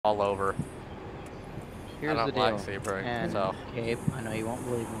all over. Here's I the don't like deal. Sebring, And so. Gabe, I know you won't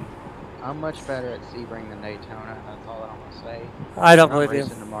believe me. I'm much better at Sebring than Daytona. That's all I'm gonna say. I don't I'm believe you.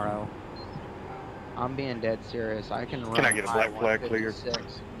 racing tomorrow. I'm being dead serious. I can run Can I get a high black flag cleared?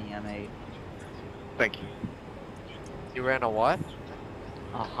 156 in the M8. Thank you. You ran a what?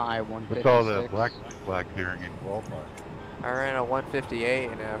 A high What's all the 156. black flag clearing in qualifying? I ran a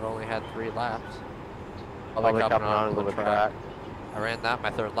 158 and I've only had 3 laps. Public coming onto the track. I ran that my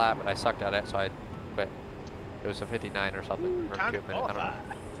 3rd lap, but I sucked at it, so I quit. It was a 59 or something. Or 2 minutes, I don't know.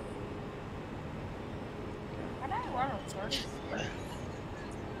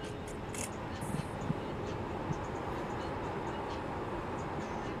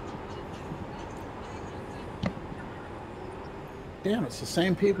 Damn, it's the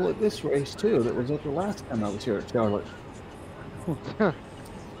same people at this race too that was at the last time I was here at Charlotte.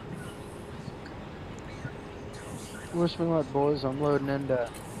 Wish me luck, boys. I'm loading into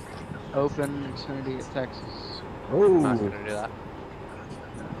Open Xfinity at Texas. I'm not Oh, gonna do that.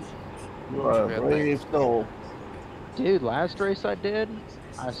 you are a brave soul. Dude, last race I did,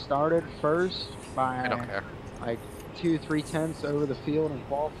 I started first I don't by care. like 2-3 tenths over the field in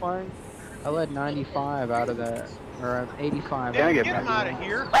qualifying. I led 95 out of that, or 85. Can I Get get him out of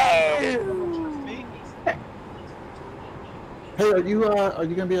here. Hey, are you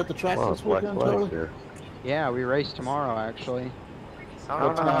gonna be at the track Well, this black weekend, flags Charlie? here. Yeah, we race tomorrow actually.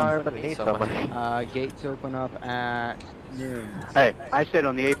 What time? Everybody needs somebody. Gates open up at noon. Hey, I said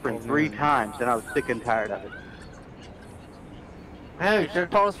on the apron 3 times, and I was sick and tired of it. Hey, you should have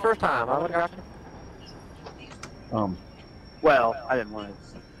told us first time. I would have got you. Well, I didn't want to.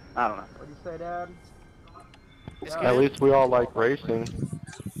 I don't know. What do you say, Dad? At least we all like racing.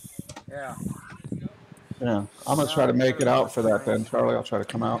 Yeah. Yeah, I'm gonna try to make it out for that then, Charlie. I'll try to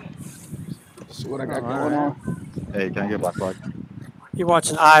come out. See what I got going on. Hey, can I get a black flag? You're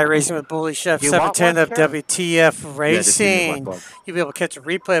watching iRacing with Bully Chef You want 710 one, of WTF Yeah, just give me a Racing. black flag. You'll be able to catch a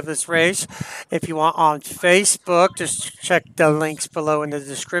replay of this race. If you want on Facebook, just check the links below in the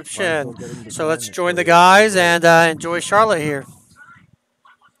description. So let's join the guys and enjoy Charlotte here.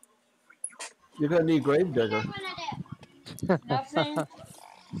 You're gonna need Gravedigger. I'll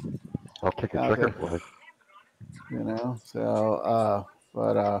take a Okay. checker flag. You know, so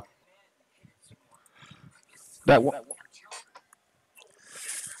That one.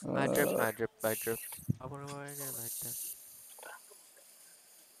 My drip, my drip, my drip. I wonder why I did like that.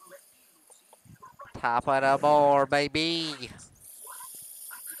 Top of the board, baby.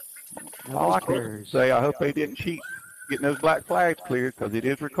 All I can say, I hope they didn't cheat getting those black flags cleared because it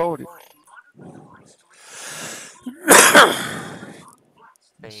is recorded.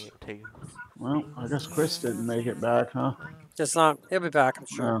 well, I guess Chris didn't make it back, huh? Just not. He'll be back, I'm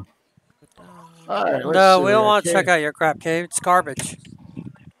sure. No. All right. Let's No, see. we don't want to Okay. check out your crap, Cave. It's garbage.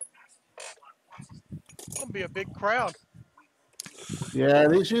 It's gonna be a big crowd. Yeah,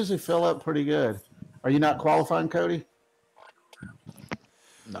 these usually fill up pretty good. Are you not qualifying, Cody?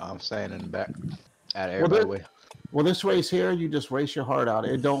 No, I'm staying in the back. Out of Well, everybody way. Well, this race here, you just race your heart out.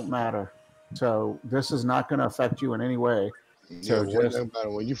 It don't matter. So this is not going to affect you in any way. So Yeah, just matter.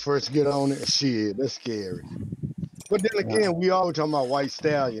 When you first get on it, shit, that's scary. But then again, we always talking about White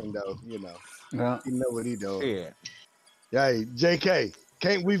Stallion, though. You know, yeah. you know what he does. Yeah. Hey, JK,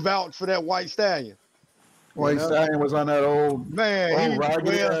 can't we vouch for that White Stallion? White Stallion was on that old Man, he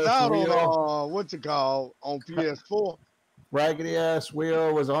raggedy was ass out wheel. on what's it called on PS4. Raggedy ass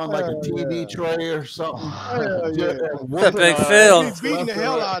wheel was on like a TV tray or something. Hell yeah. The big Phil. He's beating the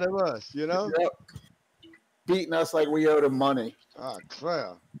hell out of us, you know. Yep. Beating us like we owed him money. Ah,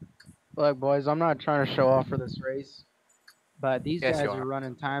 crap. Look, boys, I'm not trying to show off for this race, but these Yes, guys you are are.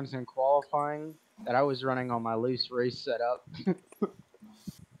 running times in qualifying that I was running on my loose race setup.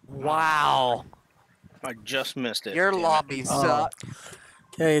 Wow. I just missed it. Your damn it. lobby sucked.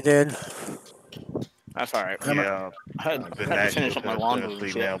 Yeah, you did. That's all right. Yeah, I had I've been to Nashville, finish up my lawn Tennessee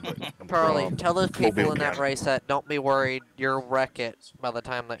moves now, yet. but I'm Pearly, from tell those people Mobile in that County. race that don't be worried. You'll wreck it by the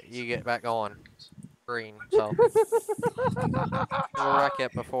time that you get back going. Green, so. You'll wreck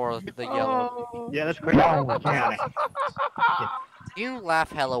it before the yellow. Yeah, that's great. County. You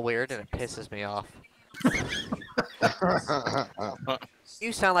laugh hella weird and it pisses me off.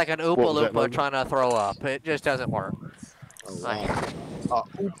 You sound like an Oompa What was that, Loompa Logan? trying to throw up. It just doesn't work. Like,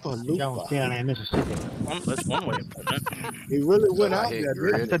 Oompa Loompa. Mississippi. That's one way of putting it. He really went I out hate there.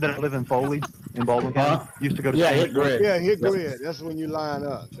 grid. didn't Said that I live in Foley, in Baldwin County. Used to go to Yeah, school. hit he? grid. Yeah, hit grid. That's when you line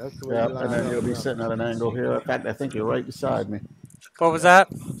up. That's the way Yeah, you line and then up. you'll be sitting at an angle here. In fact, I think you're right beside me. What was that?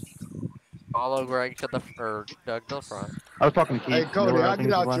 follow Greg to the or Doug to the front. I was talking to Keith. Hey, Cody, Remember I I'll think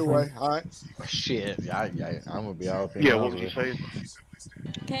get it was out last your time? way. All right. Shit, I'm gonna be out. Yeah, what would you say?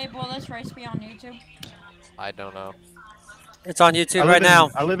 Gabe, will this race be on YouTube? I don't know. It's on YouTube right now.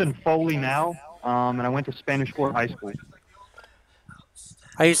 I live in Foley now, and I went to Spanish Fort High School.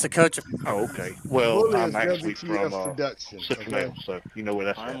 I used to coach. Oh, okay. Well, Bully I'm is actually WTF from production, Citronelle, okay? so you know where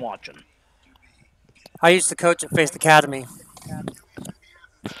that's I'm at. watching. I used to coach at Faith Academy.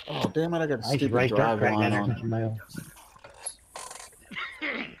 Oh, damn it, I got a I used to stupid race dirt drive track line down on. there from Citronelle.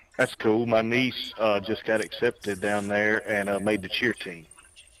 That's cool. My niece just got accepted down there and made the cheer team.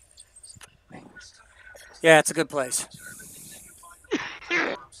 Yeah, it's a good place.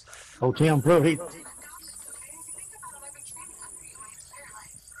 Oh, Tim Pruitt.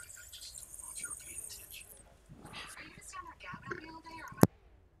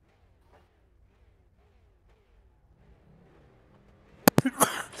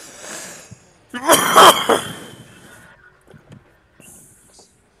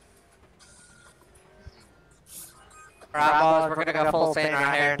 Alright, boys, we're gonna go full send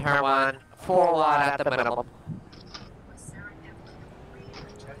right here in turn 1. 4 wide at the minimum.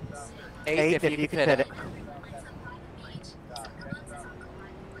 8 if you can fit it.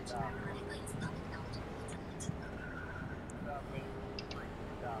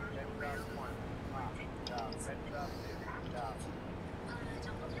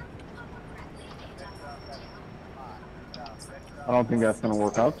 I don't think that's going to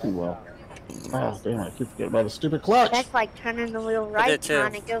work out too well. Oh, damn, I keep forgetting about the stupid clutch. That's like turning the wheel right, too.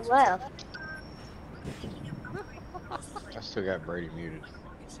 trying to go left. I still got Brady muted.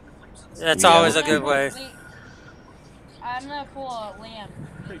 That's Yeah. always a good way. I'm gonna pull a Liam.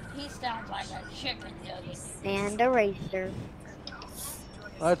 He sounds like a chicken, doesn't he? And a racer.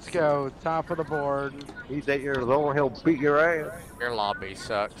 Let's go. Top of the board. He's 8 years old. He'll beat your ass. Your lobby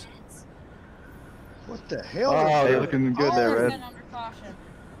sucks. What the hell? Oh, is they're that? looking good there, Always Red. been under caution.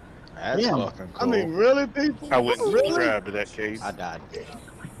 That's Damn. fucking cool. I mean, really, people? I wouldn't Really? subscribe to that case. I died.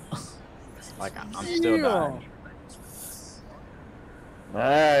 Like, I'm still dying.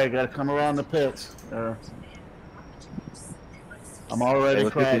 Alright, gotta come around the pits. I'm already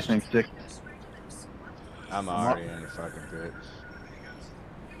Look at this crashed. thing stick. I'm already in the fucking pits.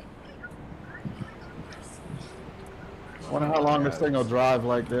 Wonder how long this thing will drive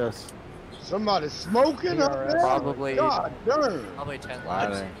like this. Somebody smoking up there? Probably- God darn. Probably 10 Why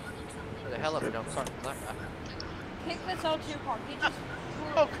laps. they? For the hell of it, don't start from that guy. Kick this O2 car. He just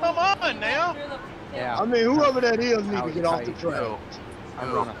Oh, come on now. through the Yeah. I mean, whoever that is I need to was get off the tight. track. I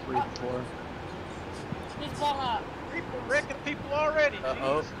run a 3-4. He's blown up. People wrecking people already.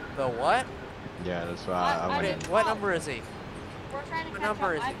 Oh, the what? Yeah, that's why I I went. didn't- What number is he? We're trying to What catch number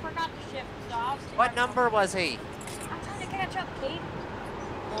up. is I he? forgot to shift, so I'll stay What right number was he? now. I'm trying to catch up, Kate.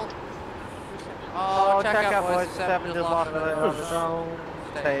 Oh, check out boys. 7 just lost on his own.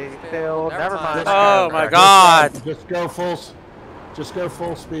 Stay still. Never mind. Oh my God! Just go full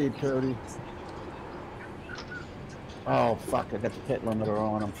speed, Cody. Oh fuck! I got the pit limiter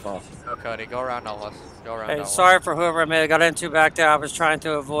on. I'm fucked. Go, Cody. Go around all us. Go around Hey, all sorry for whoever I may have got into back there. I was trying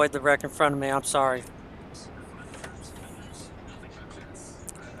to avoid the wreck in front of me. I'm sorry.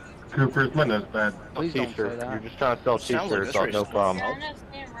 Cooper, it's not as bad. Please don't say T-shirt. that. You're just trying to sell Sounds like T-shirts, this so race no is problem. You're in this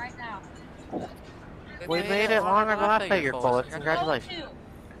game right now. We made it longer than I figured, Bullet. Congratulations. O2.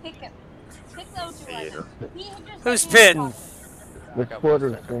 Pick it. Pick the O2 right now. He just Who's hit me in the pitting? car. The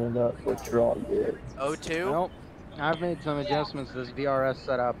splitter's stand up, but you're all good. O2? Nope. I've made some adjustments to this VRS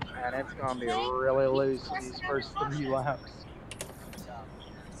setup, and it's gonna be really loose these first 3 laps.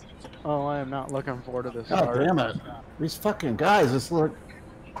 Oh, I am not looking forward to this. God start. damn it! These fucking guys. This look.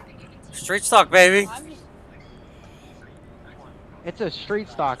 Street stock, baby. I'm just It's a street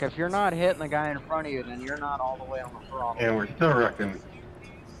stock. If you're not hitting the guy in front of you, then you're not all the way on the throttle. And we're still wrecking.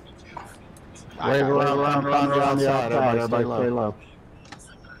 Wave around the outside. Everybody stay low.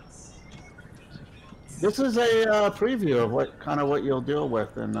 This is a preview of what you'll deal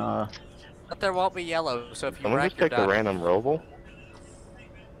with, and But there won't be yellow, so if you Can we wreck, just you're take a done. random roval?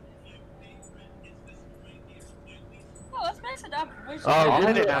 Oh, let's mix it up. We should Oh, have give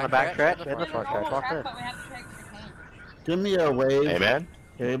a me it down the back stretch. We In the have a front normal stretch. track, but we have to take chicane. give me a wave. Hey, man.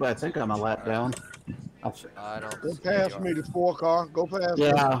 Gabe, I think I'm a lap down. I don't Go see past you. me, the 4 car. Go past me.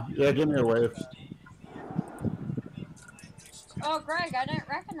 Yeah, give me a wave. Oh, Greg, I didn't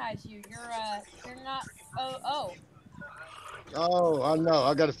recognize you. You're not OO. Oh, I know.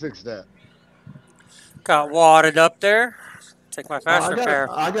 I gotta fix that. Got wadded up there. Take my fast I repair.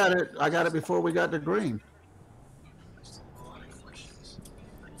 got it before we got to green.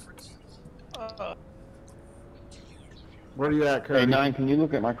 Where are you at, Cody? Hey, Nine, can you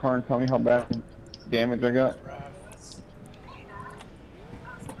look at my car and tell me how bad damage I got?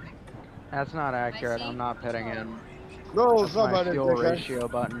 That's not accurate. I'm not pitting in. No, That's my somebody fuel think that. ratio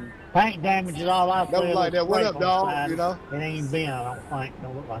button. Paint damage is all I Nothing like that. What up, dog? You know? It ain't been, I don't think.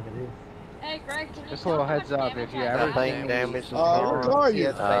 Don't look like it is. Hey, Greg, can you Just a tell little how much heads up, damage if you I ever got? see damage. Where are you?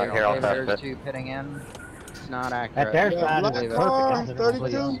 Here I'll test it. two pitting in. It's not At accurate. their Yeah, side black is car, perfect. 32.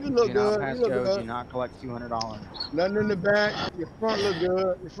 You look Do not good. pass You look go. Do good. not collect $200. Nothing in the back. Your front look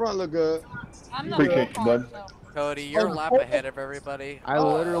good. Your front look good. I'm the Appreciate full you, car, bud. so. Cody, you're a lap ahead of everybody. I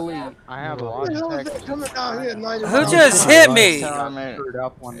literally, I have a What the hell is that Logitech. coming down here? 90 Who miles just an hit hour? me? telling me, Screwed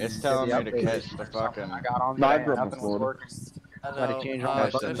up when it's they telling did me to update. catch the fucking. I got on No, I today and drove nothing was Florida. working. I Had to know, change all my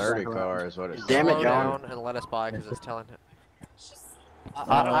Catch the buttons dirty back around. car is what it's Damn it, slow John. down and let us by because it's telling him.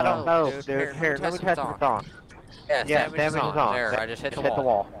 I don't know, dude. Here, Here, let me test if it's on. Yes, Yeah, damage is on. There, I just hit the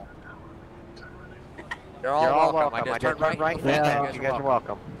wall. You're all welcome. I just turned right. You guys are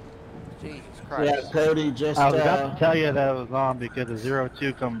welcome. Jesus Yeah, Christ. Cody, just I was about to tell you that it was on because the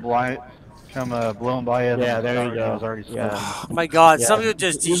 02 come blowing by us. Yeah, there you go. I was already smoking. Oh my God! Yeah. Some of you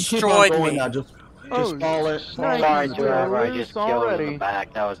just You keep on destroyed going me. now, just Oh, fall it. Sorry, driver. I just killed him in already. the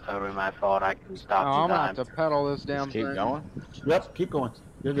back. That was totally my fault. I can No, stop I'm in gonna time. have to pedal this damn Keep thing. going. Yep, keep going.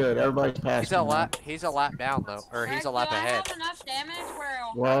 You're good. Everybody's passing. He's a lap down though, or he's a lap Greg, do I ahead. have enough damage where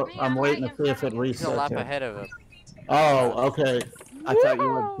it'll Well, hurt me? I'm right waiting to in see if front it of you. He's a lap resets. ahead of him. Oh, okay. I thought you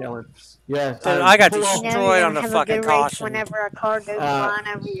were killing. Yeah. Dude, I got pull off- You know, destroyed you're on the gonna have a fucking good race caution. whenever a car goes flying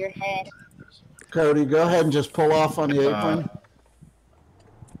over your head. Cody, go ahead and just pull off on the apron.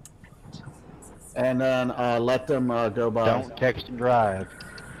 And then let them go by. Don't text and drive.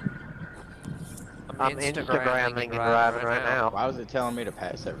 I'm Instagramming and driving right now. Why was it telling me to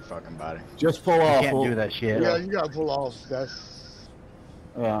pass every fucking body? Just pull You off. can't do that shit. Yeah, you gotta pull off. That's.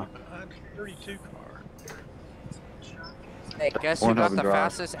 Yeah. 32 car. Hey, guess who One got doesn't the drive.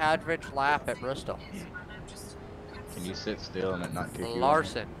 fastest average lap at Bristol? Can you sit still and it not kick you?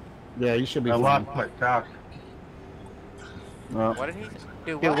 Larson. Yeah, you should be I fine. lost my talk. Well, What did he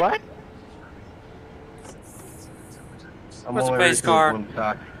do? Do what? What's the pace car?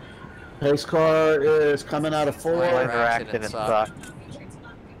 pace car is coming out of 4. Minor Minor accident sucked.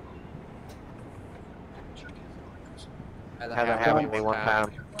 Had that happen to me one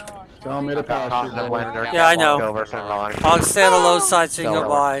time. Tell me to Got pass caught you. in the wind. Yeah, I know. Over from Ron. I'll stay on the low side so you can go So-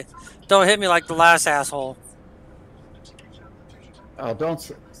 by. Don't hit me like the last asshole. Oh,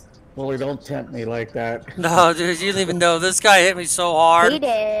 Bully, don't tempt me like that. No, dude, you didn't even know. This guy hit me so hard. He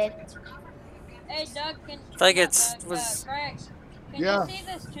did. Hey, Doug, can Think it's Greg, was. can Yeah. you see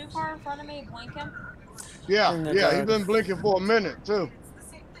this 2 car in front of me blinking? Yeah, In the yeah, he's dark. been blinking for a minute too.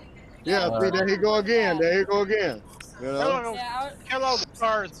 Yeah, see, there he go again. There he go again. You know? Hello, Yeah, hello, the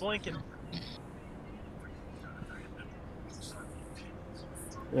car is blinking.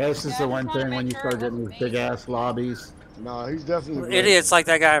 Yeah, this is the one thing when you start getting these big ass lobbies. No, he's definitely Idiots like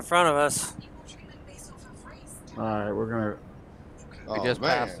that guy in front of us. All right, we're gonna. Oh, We just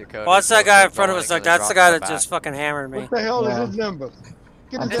man. passed you, Cody. What's that So guy in keep front of going us? Like, and then that's the drop guy the that just back. fucking hammered me. What the hell Yeah. is his number?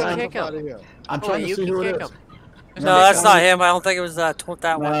 Get I'm his trying- ass kick up out him. of here. I'm Oh, trying to you see can who it kick is. him. No, that's not him. I don't think it was that one.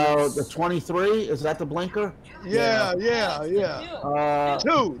 No, the 23. Is that the blinker? Yeah.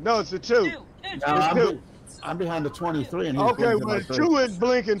 Two. No, it's a two. No, It's I'm, two. I'm behind the 23, and he's Okay, blinking well, like the two is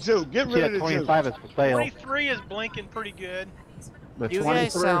blinking too. Get rid of Yeah, the two. 25 is for sale. 23 is blinking pretty good. The You 23.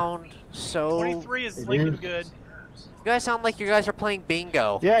 guys sound so. 23 is It blinking is. good. You guys sound like you guys are playing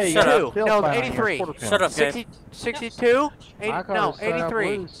bingo. Yeah, you Shut got up. a sales No, sign on your 83. quarter pound. Shut up, Dave. 60, 62? My car No, was set up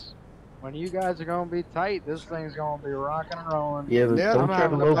 83. loose. When you guys are gonna be tight, this thing's gonna be rocking and rolling. Yeah, I'm don't try to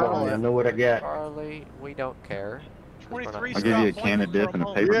having move a on me. I know what I got. Charlie, we don't care. 23 I'll give you a can of dip and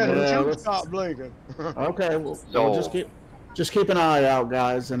a paper Yeah, bag. the Yeah, two let's- stop blinking. Okay, well, So- just keep an eye out,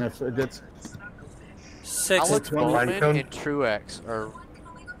 guys, and if it gets 6 Alex It's one Bowman cone. and Truex are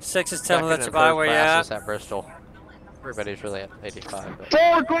 6 is 10 second minutes and by third where you at. fastest at Bristol. Everybody's really at 85. But.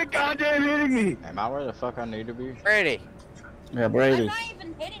 Ford, quit goddamn hitting me! Am I where the fuck I need to be? Brady. yeah, I'm Brady. not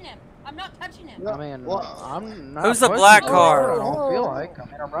even hitting him. I'm not touching him. I mean, Well, I'm not. Who's the pushing black it. car? I don't feel like. I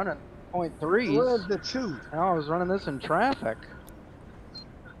mean, I'm running .3s. Where's the two? And I was running this in traffic.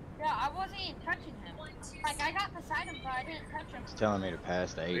 Yeah, I wasn't even touching him. Like, I got beside him, but I didn't touch him. It's telling me to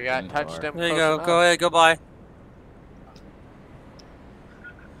pass the 18 You got touched car. him. There you close go. enough. Go ahead. Go by.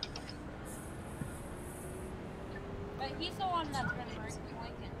 But he's the one that's been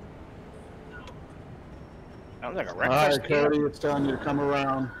blinking. Sounds like a All breakfast. right, Cody, it's telling you to come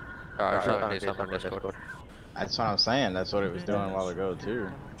around. Alright, so do something on Discord. That's what I'm saying. That's what it was doing a while ago too.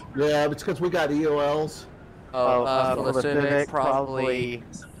 Yeah, it's because we got EOLs. Oh, for the for the Civic, Civic, probably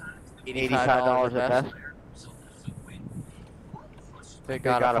 $85 at best. If it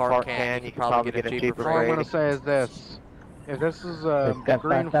got a fart can, you could probably get a cheaper All I'm rate. gonna say is this: if this is a It's got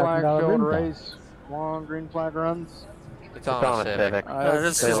green flag $5,000 field rim tax. race, long green flag runs, It's on a Civic.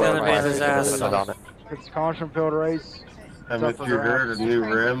 This is gonna be a disaster. It's a caution field race. And with your dirt, a new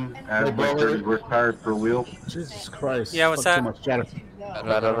rim, add like 30 horsepower per wheel. Jesus Christ. Yeah, what's that? Too much chatter.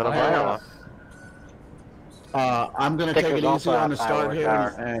 Better than a mile. I'm gonna take it easy on the start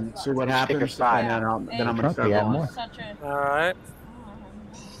here and see what happens, and then I'm gonna start going. All right.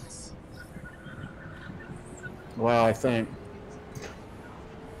 Well, I think.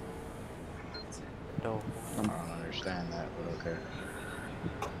 No. I don't understand that, but okay.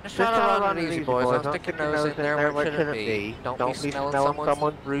 Just try to run it easy, boys. Don't stick your nose in there where it shouldn't be. Don't be smelling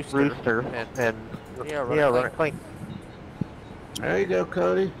someone's rooster. And yeah, run it clean. There you go,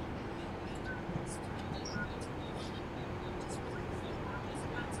 Cody.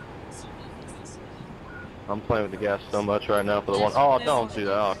 I'm playing with the gas so much right now for the one. Oh, don't do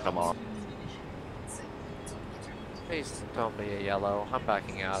that. Oh, come on. Please don't be a yellow. I'm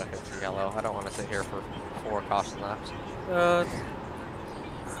backing out if it's a yellow. I don't want to sit here for 4 caution laps.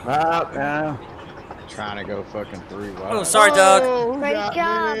 Yeah. Trying to go fucking 3 wide. Oh, sorry, Doug. Great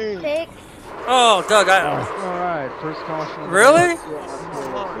job, Vic. Oh, Doug, Alright, first caution. Really?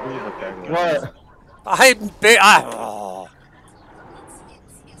 What? Oh.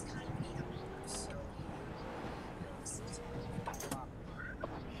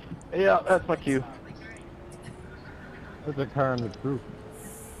 Yeah, that's my cue. That's a car in the group.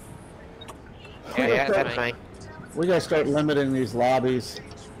 Yeah, that's me. We gotta start limiting these lobbies.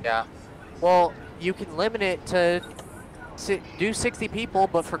 Yeah. Well, you can limit it to do 60 people,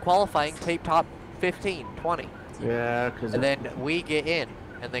 but for qualifying, take top 15, 20. Yeah, because. And then we get in,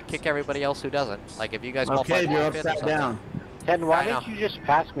 and then kick everybody else who doesn't. Like if you guys qualify. Okay, you're 25th or upside something. down. Ken, why didn't you just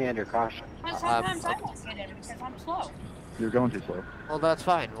pass me under caution? But sometimes I don't get in because I'm slow. You're going too slow. Well, that's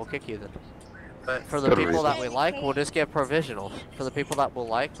fine. We'll kick you then. But for the people that we like, we'll just give provisionals. For the people that we'll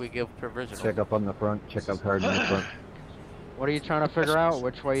like, we give provisionals. Check up on the front. Check up hard in the front. What are you trying to figure out?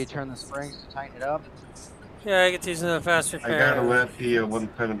 Which way you turn the springs to tighten it up? Yeah, I get these in the fast I repair. gotta let the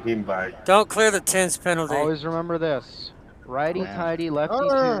 117 by. Don't clear the 10s penalty. Always remember this. Righty tighty, lefty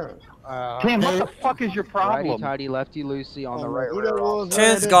Tim, what the fuck is your problem? Righty tighty, lefty loosey on the right rear.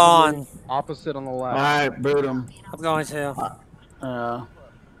 10's gone. Opposite on the left. Alright, boot him. I'm going to.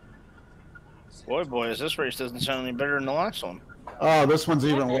 Boys, this race doesn't sound any better than the last one. Oh, this one's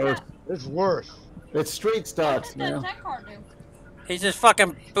even worse. It's worse. It's street starts, man. He just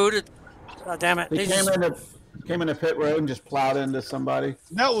fucking booted. Oh, damn it. He came in the pit road and just plowed into somebody.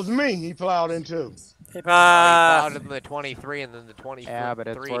 That was me. He plowed into. He plowed into the 23 and then the 23 Yeah, but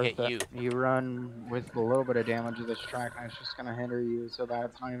it's worth hit you. it. You run with a little bit of damage of this track, and it's just gonna hinder you, so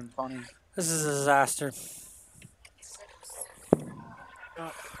that's not even funny. This is a disaster.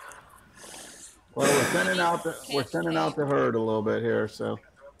 Well, we're thinning out the herd a little bit here, so.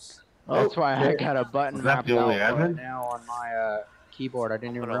 That's why I got a button Was that mapped the out only right admin? now on my keyboard. I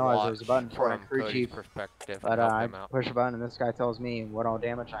didn't even I'm gonna realize there was a button watch for a from crew Cody's chief. perspective But and help I him out. push a button, and this guy tells me what all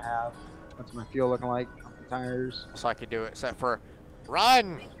damage I have. What's my fuel looking like? The tires. So I could do it, except for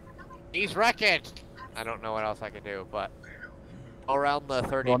run. He's wrecked. I don't know what else I could do, but around the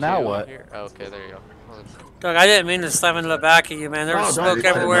 32. Well, now what? Here. Okay, there you go. Doug, I didn't mean to slam into the back of you, man. There was smoke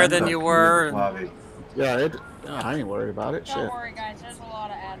everywhere than you were. And... Yeah, I ain't worried about it. Don't Shit. worry, guys. There's a lot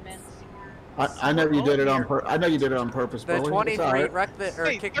of admins. I know you did it on I know you did it on purpose, The Billy. 23 wrecked the or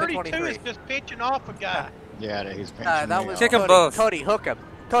Hey, kicked the 32 23. is just pitching off a guy. Yeah, he's pinching That me was off. Kick 'em Cody. both. Cody, hook him.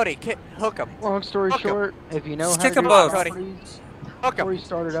 Cody, hook him. Long story Hook 'em. short, if you know Just how kick to 'em get both. properties, Hook before him. you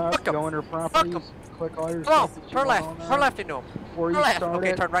start it up, Hook 'em. go under properties, click all your Come on, stuff that you turn want on left. there. Turn left into him. Before you Turn left. start Okay,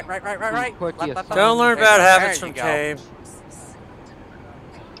 it, turn right. click the Left. Don't learn There bad you go. habits There from you go. Cave.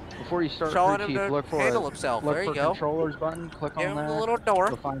 before you start Showing crew him chief, to look for handle himself. look There for you go. controllers button, click Give on him that. the little door.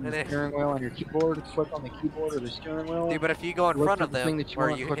 You'll find And the then, steering wheel on your keyboard, click on the keyboard or the steering wheel. see, but if you go in Look front for of the them, thing that you where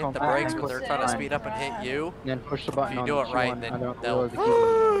want, you click hit on the that, brakes and when they're click trying to fine. speed up and hit you, Then push the button if you on do that it you right, want then on the they'll. the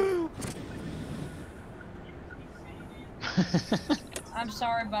keyboard. I'm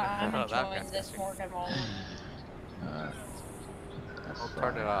sorry, but I'm Oh, that enjoying guy. this Morgan roll. We'll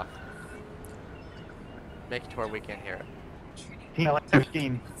turn it off. Make it to where we can hear it.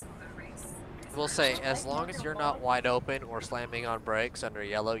 15. We'll say, as long as you're not wide open or slamming on brakes under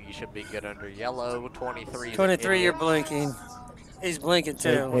yellow, you should be good under yellow. 23 is an 23, you're idiot. blinking. He's blinking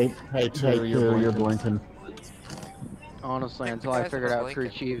too. Hey, you're blinking. Honestly, Think until the I guys figured were out crew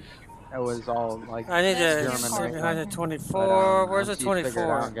blinking. chief, it was all like I need to German sit racing. behind the But, 24. Where's the once you figure it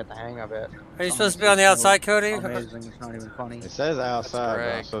out 24? and get the hang of it. Are you it's supposed to be on the outside, so Cody? Amazing, it's not even funny. It says outside, but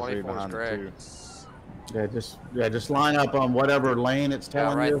I'm Greg. supposed to be 24 's behind the Greg. two. Yeah, just line up on whatever lane it's Yeah,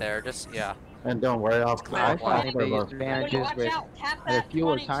 telling right you. there. Just, yeah. And don't worry, I'll I find the cover. advantages with the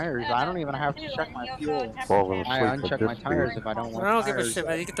fuel tires. I don't even have to check my fuel. Falling I asleep uncheck at my this tires speed. if I don't want I don't give a tires. shit,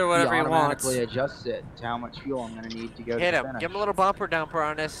 man. You can throw whatever He you want. automatically adjusts it to how much fuel I'm going to need to go Hit to him. finish. Give him a little bumper dumper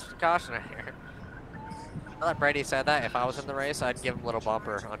on this caution here. I thought Brady said that. If I was in the race, I'd give him a little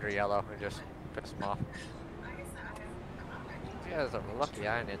bumper under yellow and just piss him off. You guys are lucky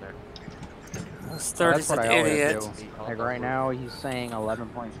I ain't in there. This That's 30's what an I always idiot. do. Like right now, he's saying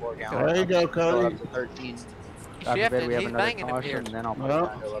 11.4 gallons. There you go, Cody. Up to 13. God Shifting, forbid we have he's another banging him caution, here. and then I'll put Well, it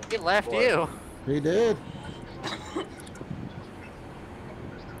down to 11.4. He left you. He did.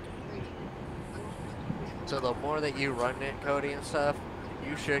 So the more that you run it, Cody, and stuff,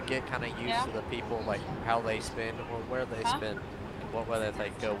 you should get kind of used to the people, like how they spin or where they spin, and what way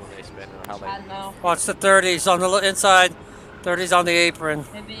they go when they spin, or how they. I don't know. Watch the 30s on the inside. 30s on the apron.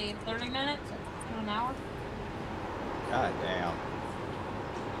 Maybe 30 minutes to an hour. God damn.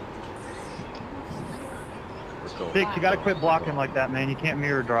 Big, you gotta quit blocking like that, man. You can't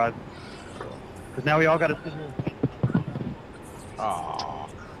mirror drive. Because now we all gotta sit here. Aww.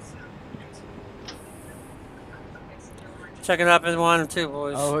 Checking up in 1 and 2,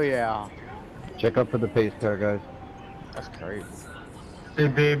 boys. Oh, yeah. Check up for the pace car, guys. That's crazy. Hey,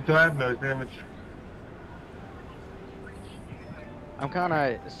 babe, do I have no damage? I'm kind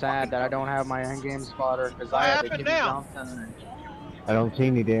of sad that I don't have my end-game spotter because I had the Jimmy Johnson. I don't see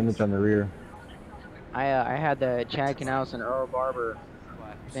any damage on the rear. I had the Chad Knaus and Earl Barber,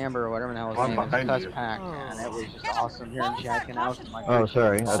 Samber, or whatever the hell his I'm name is, behind cuss you. pack, and it was just awesome hearing Chad Knaus in my Oh,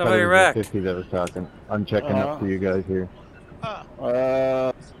 sorry. I thought Somebody it was wrecked. the 50 that was talking. I'm checking up for you guys here.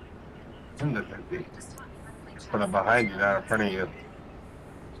 In the 50. But I'm behind you, not in front of you.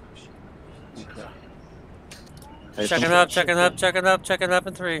 Checking up, checking up, checking up, checking up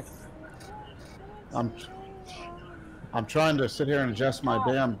in 3. I'm trying to sit here and adjust my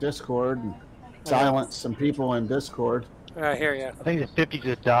damn Discord and silence some people in Discord. I hear you. I think the 50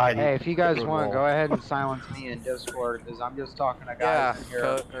 just died. Hey, if you guys want, go ahead and silence me in Discord because I'm just talking to guys in here.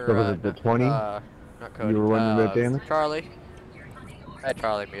 So was it the 20? Not Cody. You were running red damage? Charlie. I had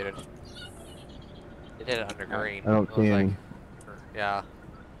Charlie muted. He did it under green. I don't It see was like- any. yeah.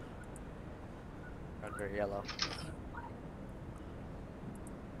 Under yellow.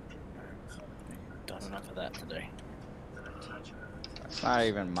 Done enough of that today. It's not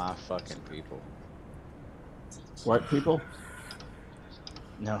even my fucking people. What people?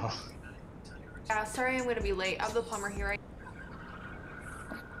 No. Yeah, sorry I'm gonna be late. I have the plumber here.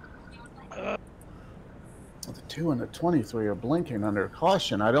 The 2 and the 23 are blinking under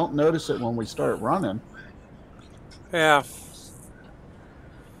caution. I don't notice it when we start running. Yeah.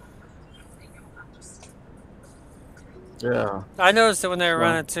 Yeah. I noticed it when they were Yeah.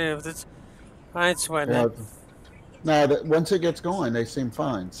 running too. But I ain't sweating Yeah. it. No, once it gets going, they seem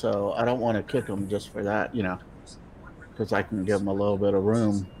fine. So I don't want to kick them just for that, you know, because I can give them a little bit of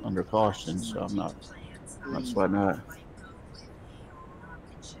room under caution. So I'm not sweating that.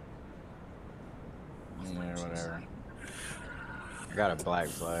 Yeah, whatever. I got a black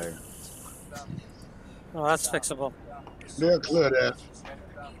flag. Oh, that's fixable. They'll clear that.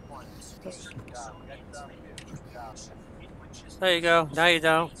 There you go. Now you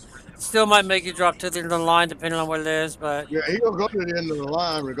don't. Still might make you drop to the end of the line depending on what it is, but Yeah, he'll go to the end of the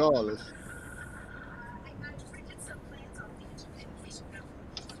line regardless.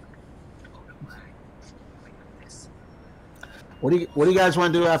 What do you guys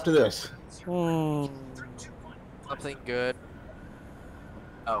want to do after this? Something good.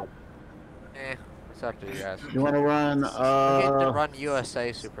 Oh. It's up to you guys. You want to run? We can run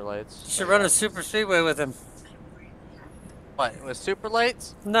USA Super Lates. you should run a super speedway with him. What? With Super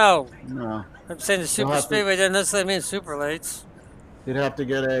Lates? No. No. I'm saying the You'll super have to- speedway doesn't necessarily mean super lates. You'd have to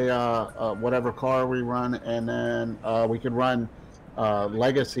get a whatever car we run, and then we could run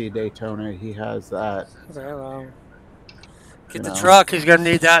Legacy Daytona. He has that. Okay, well. Get You the know. truck. He's gonna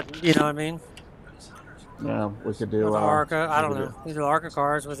need that. You know what I mean? Yeah, we could do. With the Arca. I we don't could know. We do Arca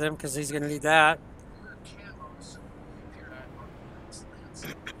cars with him because he's gonna need that.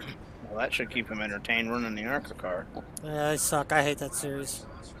 Well, that should keep him entertained running the ARCA car. Yeah, they suck. I hate that series.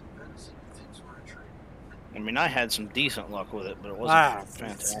 I mean, I had some decent luck with it, but it wasn't Wow,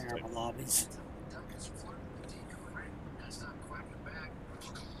 fantastic. terrible lobbies.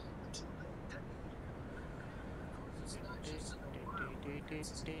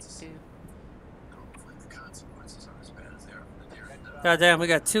 God damn, we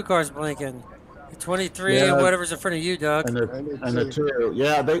got 2 cars blinking. The 23 Yeah. and whatever's in front of you, Doug. And the 2.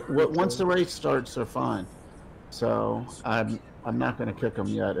 Yeah, once the race starts, they're fine. So I'm not going to kick them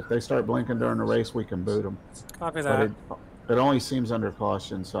yet. If they start blinking during the race, we can boot them. Copy But that. It only seems under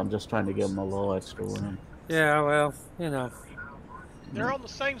caution, so I'm just trying to give them a little extra room. Yeah, well, you know. They're on the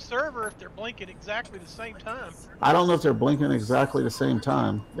same server if they're blinking exactly the same time. I don't know if they're blinking exactly the same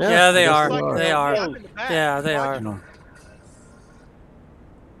time. Yeah, they I guess are. They are. Yeah, they are. No.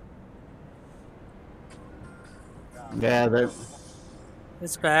 Yeah,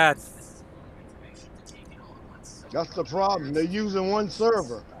 It's bad. That's the problem. They're using one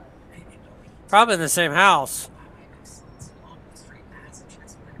server. Probably in the same house.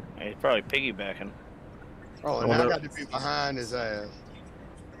 Yeah, he's probably piggybacking. Oh, and I got to be behind his ass.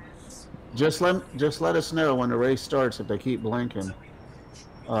 Just let us know when the race starts if they keep blinking.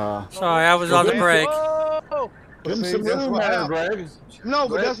 Sorry, I was on the break. Give him See, some that's room what there, happened. Greg. No,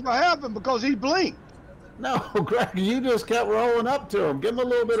 but Greg? that's what happened because he blinked. No, Greg, you just kept rolling up to him. Give him a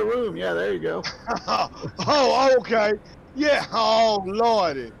little bit of room. Yeah, there you go. Oh, okay. Yeah. Oh,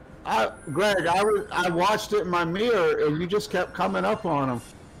 Lordy. Greg, I watched it in my mirror, and you just kept coming up on him.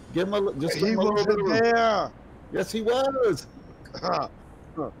 Give him a just. Give He him a little bit of wasn't room. there. Yes, he was.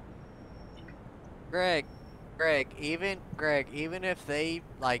 Greg, even if they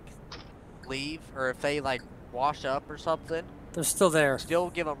like leave or if they like wash up or something, they're still there. Still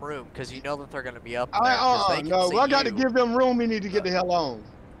give them room because you know that they're going to be up there. 'Cause they can No, see I got to you. give them room. He need to get the hell on.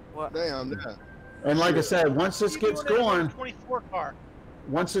 What? Damn, yeah. And like I said, once this gets going, 24 car.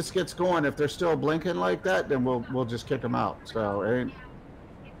 once this gets going, if they're still blinking like that, then we'll just kick them out. So it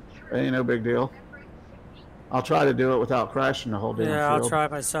ain't no big deal. I'll try to do it without crashing the whole damn Yeah, I'll field. try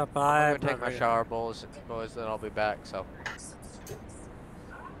myself. But I'm gonna take my shower, boys, then I'll be back. So.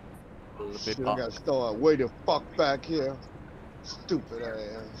 Shit, I got to start way the fuck back here. Stupid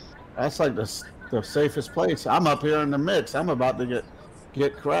ass. That's like the safest place. I'm up here in the mix. I'm about to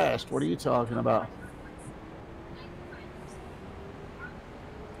get crashed. What are you talking about?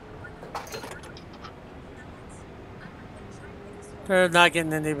 They're not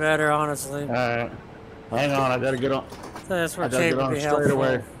getting any better, honestly. All right. Hang on, I gotta get on. That's where I gotta Kate get would on be straight helpful.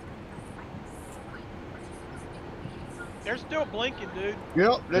 away. They're still blinking, dude.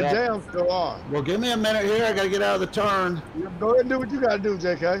 Yep, they Yeah. damn still are. Well, give me a minute here. I gotta get out of the turn. Go ahead and do what you got to do,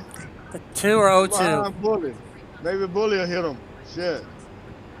 JK. 2 or 0-2? Behind Bully. Maybe Bully will hit him. Shit.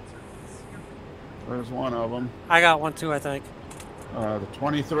 There's one of them. I got 1-2, I think. The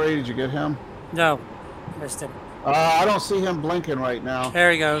 23. Did you get him? No, missed him. I don't see him blinking right now.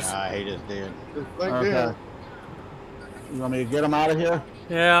 There he goes. Nah, he just did. Okay. You want me to get him out of here?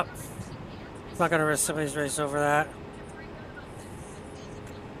 Yeah. I'm not gonna risk somebody's race over that.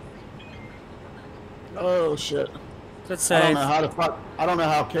 Oh shit. Good I save. don't know how the fuck. I don't know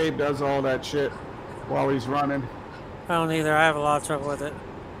how Cave does all that shit while he's running. I don't either. I have a lot of trouble with it.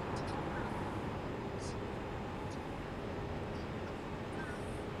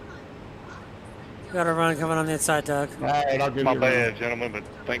 Got a run coming on the inside, Doug. All right, I'll give My you. bad, gentlemen, but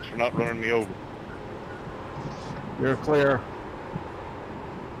thanks for not running me over. You're clear.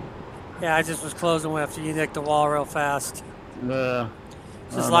 Yeah, I just was closing after you nicked the wall real fast. Yeah.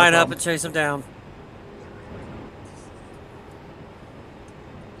 Just No line up problem. and chase him down.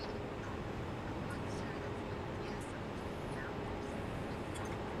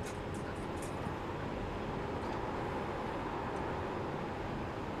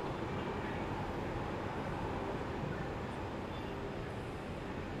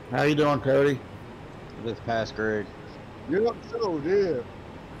 How you doing, Cody? Just past Greg. Yep, so did.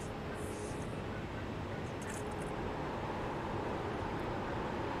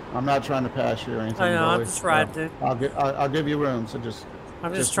 I'm not trying to pass you or anything. I know, I'm Billy. just riding, dude. I'll give you room. So just.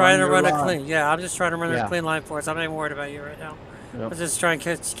 I'm just trying to your run a line. clean. Yeah, I'm just trying to run Yeah. a clean line for us. I'm not even worried about you right now. Yep. I'm just trying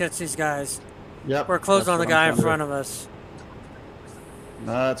to catch these guys. Yep. We're closing that's on the what guy I'm in trying front to of us. do.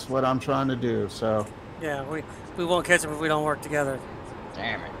 That's what I'm trying to do. So. Yeah, we won't catch him if we don't work together.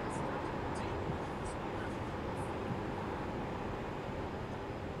 Damn it.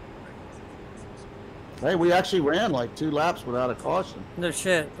 Hey, we actually ran like 2 laps without a caution. No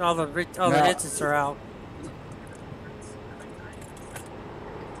shit. All the Yeah. hits are out.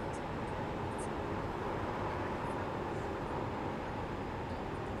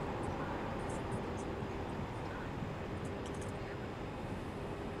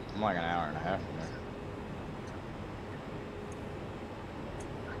 I'm like an hour and a half from there.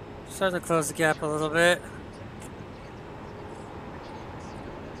 Starting to close the gap a little bit.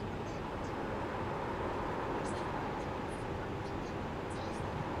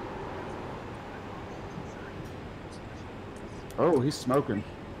 Oh, he's smoking.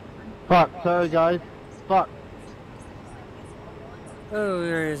 Fuck, sorry guys. Fuck. Oh,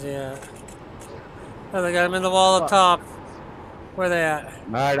 where is he at? Oh, they got him in the wall up top. Where they at?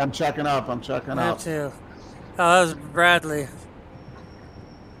 All right, I'm checking up. I'm checking Me up. too. Oh, that was Bradley.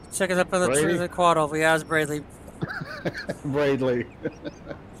 Check us up on the tree Brady? of the quad over. Yeah, it's Bradley. Bradley.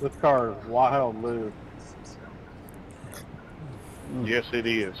 This car is wild, Lou. Yes, it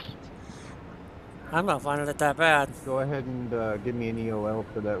is. I'm not finding it that bad. Go ahead and give me an EOL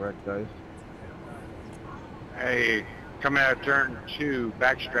for that wreck, guys. Hey, coming out of turn 2,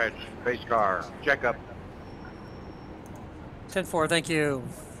 backstretch, base car, checkup. 10-4, thank you.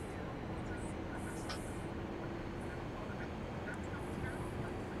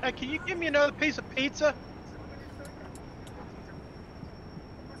 Hey, can you give me another piece of pizza?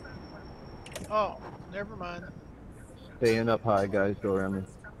 Oh, never mind. Staying up high, guys. Go around me.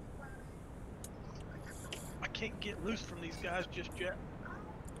 I can't get loose from these guys just yet.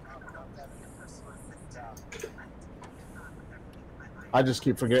 I just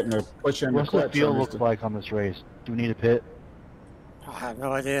keep forgetting to push in the What's the clutch. field look like on this race? Do we need a pit? I have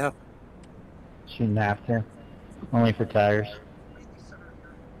no idea. Shouldn't have to. Only for tires.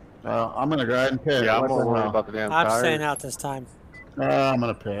 I'm gonna go ahead and pit. Yeah, I'm What more the worried hell? about the damn I'm tires. staying out this time. I'm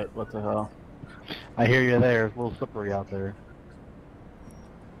gonna pit. What the hell? I hear you there. It's a little slippery out there.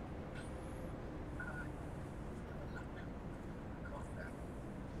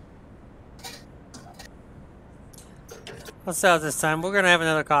 Let's out this time. We're gonna have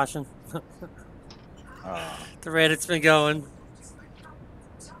another caution. The rate it's been going.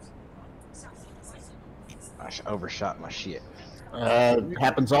 I overshot my shit.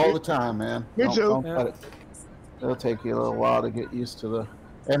 Happens all the time, man. Me too. Don't let it. It'll take you a little while to get used to the.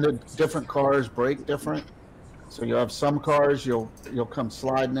 And the different cars brake different. So you have some cars you'll come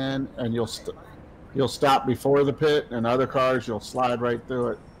sliding in and you'll stop before the pit, and other cars you'll slide right through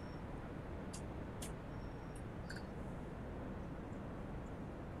it.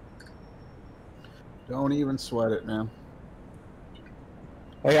 Don't even sweat it, man.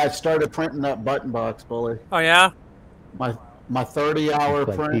 Hey, I started printing that button box, Bully. Oh yeah? My 30-hour It's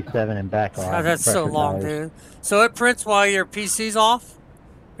like print. P7 and back on. God, that's so pressure long, tires. dude. So it prints while your PC's off?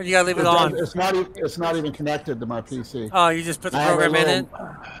 Or you gotta leave it on? It's not even connected to my PC. Oh, you just put the I have a program in it?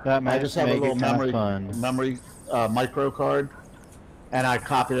 little- I just have a make little it kinda memory micro card, and I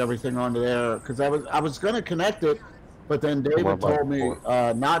copied everything onto there because I was gonna connect it, but then David told me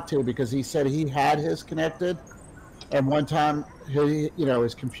not to because he said he had his connected, and one time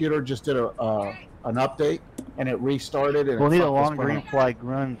his computer just did an update and it restarted and We'll it need a fucked us long green up. flag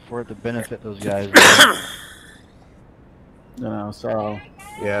run for it to benefit those guys. So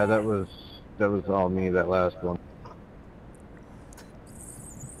Yeah, that was all me, that last one.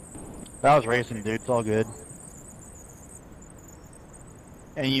 That was racing, dude. It's all good.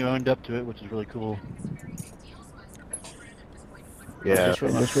 And you owned up to it, which is really cool. Yeah.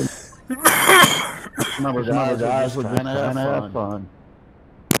 Remember, guys, we're gonna have fun.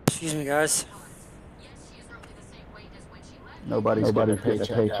 Excuse me, guys. Nobody's getting a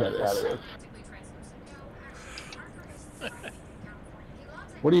paycheck out of this.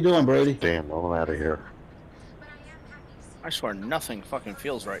 What are you doing, Brady? Damn, I'm out of here. I swear nothing fucking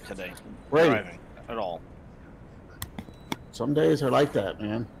feels right today. Brady. Driving at all. Some days are like that,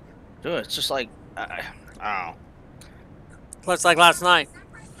 man. Dude, it's just like, I don't know. Looks like last night.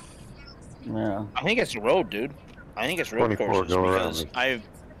 Yeah. I think it's road, dude. I think it's road 24 courses going around because me.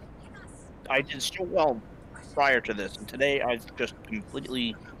 I did so well prior to this, and today I've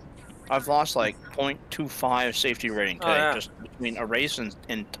lost like 0.25 safety rating today, yeah. just between a race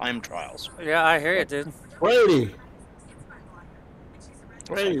and time trials. Yeah, I hear you, dude. Brady,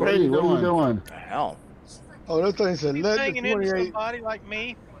 what are you doing? What the hell? Oh, that thing said He's let the hanging into 28. somebody like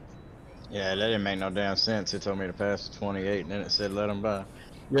me. Yeah, that didn't make no damn sense. It told me to pass the 28, and then it said let them by.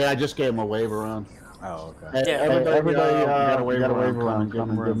 Yeah, I just gave him a waiver on. Oh, okay. Hey, everybody, you got a waiver on. on. Give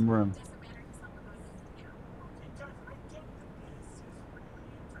him room.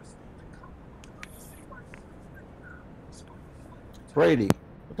 Brady,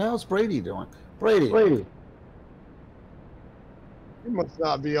 what the hell's Brady doing? Brady. He must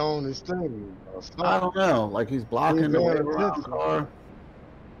not be on his thing. I don't know. Like he's blocking the waiver on the car.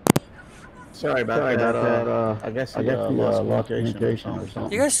 Sorry about that. I guess he lost communication or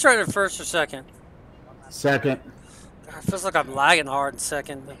something. You guys started first or second? Second. It feels like I'm lagging hard in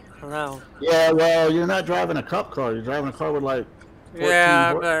second. I don't know. Yeah, well, you're not driving a cup car. You're driving a car with like 14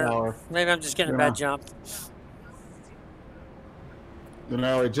 Yeah, horsepower. but maybe I'm just getting a bad jump. You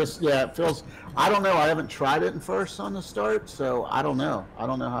know, it feels. I don't know. I haven't tried it in first on the start, so I don't know. I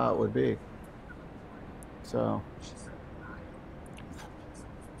don't know how it would be. So.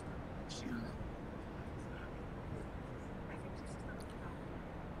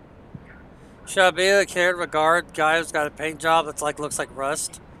 Should I be a cared regard guy who's got a paint job that's looks like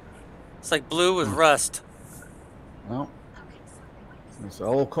rust? It's like blue with rust. Well, it's an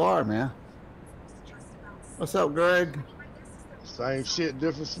old car, man. What's up, Greg? Same shit,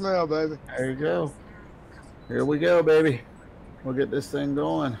 different smell, baby. There you go. Here we go, baby. We'll get this thing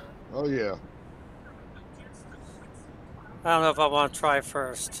going. Oh, yeah. I don't know if I want to try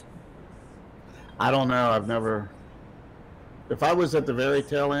first. I don't know. I've never. If I was at the very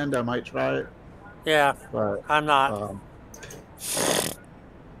tail end, I might try it. Yeah, but I'm not.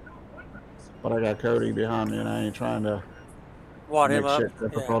 But I got Cody behind me, and I ain't trying to Wad make him up. shit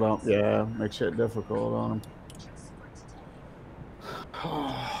difficult on. Yeah, make shit difficult on him. All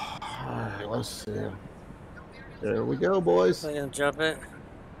right, let's see. There we go, boys. Are you gonna jump it?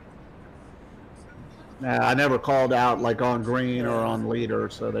 Nah, I never called out like on green or on leader,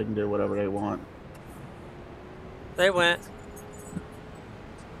 so they can do whatever they want. They went.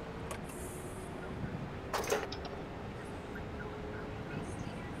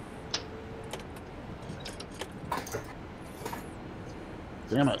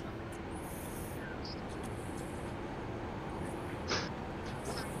 Damn it.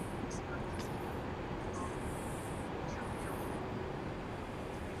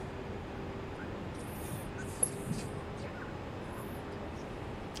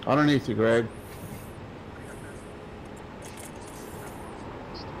 Underneath you, Greg.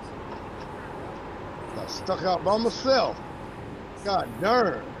 Got stuck out by myself. God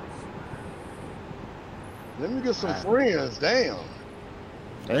darn. Let me get some friends, damn.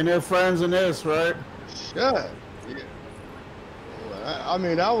 Ain't no friends in this, right? Shut. Yeah. I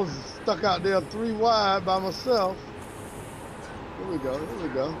mean, I was stuck out there 3 wide by myself. Here we go, here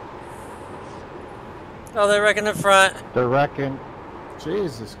we go. Oh, they're wrecking the front. They're wrecking.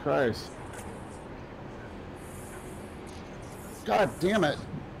 Jesus Christ. God damn it.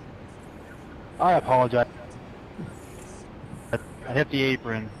 I apologize. I hit the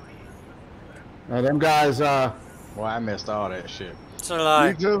apron. Now, them guys, Well, I missed all that shit. So did I.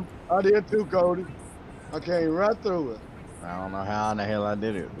 Me too. I did too, Cody. I came right through it. I don't know how in the hell I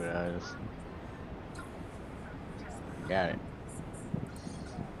did it, but I just got it.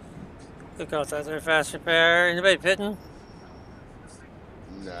 Look out there, fast repair. Anybody pitting?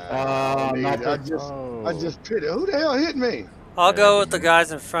 Nah, not I the- just pitted. Who the hell hit me? I'll go with the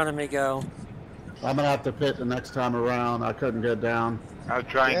guys in front of me go. I'm gonna have to pit the next time around. I couldn't get down. I'll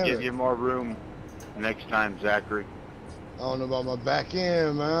try and Damn give it. you more room next time, Zachary. I don't know about my back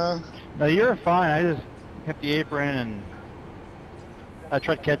end, man. No, you're fine. I just hit the apron and I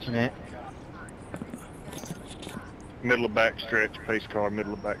tried catching it. Middle of back stretch, pace car,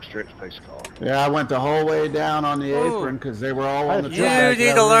 middle of back stretch, pace car. Yeah, I went the whole way down on the apron because they were all on the You track.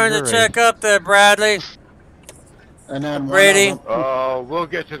 need to learn to check up there, Bradley. And then Brady. Oh, we'll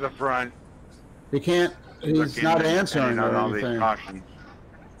get to the front. He can't. He's Looking not and answering on or all these anything. cautions.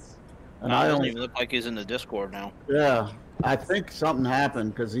 And No, I it doesn't only. even look like he's in the Discord now. Yeah, I think something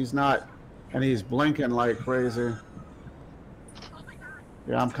happened because he's not, and he's blinking like crazy.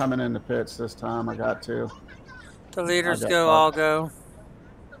 Yeah, I'm coming in the pits this time. I got to. The leaders I got go, caught. I'll go.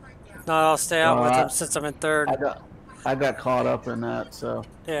 If not, I'll stay out with I- them since I'm in third. I got caught up in that, so.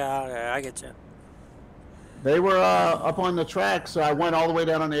 Yeah, I get you. They were up on the track, so I went all the way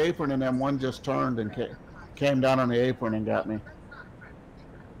down on the apron, and then one just turned and came down on the apron and got me.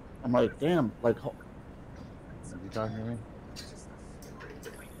 I'm like, damn, like. You talking to me?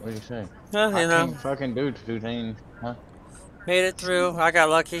 What do you say? Well, you I know. can't fucking do 15, huh? Made it through. I got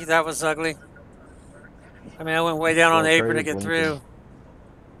lucky. That was ugly. I mean, I went way down on the apron to get through.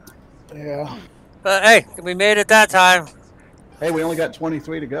 Yeah. But hey, we made it that time. Hey, we only got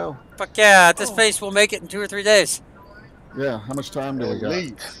 23 to go. Fuck yeah, at this pace we'll make it in 2 or 3 days. Yeah, how much time do we got?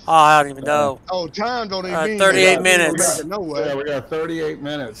 Oh, I don't even know. Oh, time don't even mean 38 that. minutes. No way. Yeah, we got 38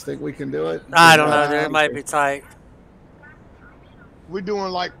 minutes. Think we can do it? I don't know, dude. It might be tight. We're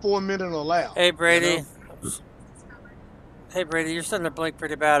doing like 4 minutes a lap. Hey, Brady. You know? Hey, Brady, you're starting to blink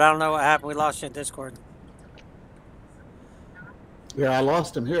pretty bad. I don't know what happened. We lost you in Discord. Yeah, I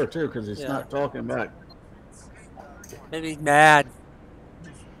lost him here too because he's Yeah. not talking back. Maybe he's mad.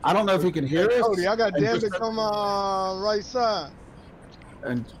 I don't know if he can hear Hey, us. Cody, I got and David just- on my right side.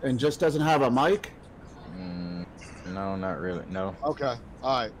 and just doesn't have a mic. No, not really. No. Okay,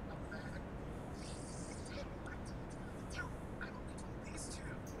 all right.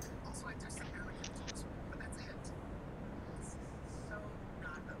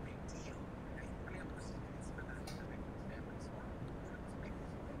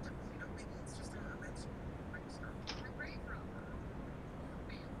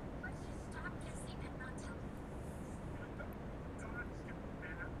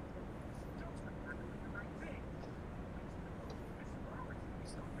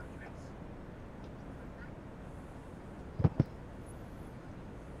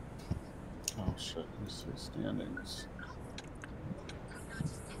 Oh shit, let's see standings.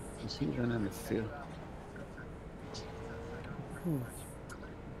 Is he even in the field?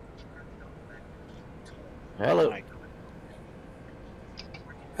 Hello.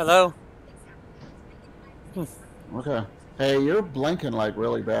 Hello. Okay. Hey, you're blinking like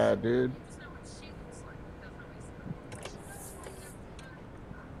really bad, dude.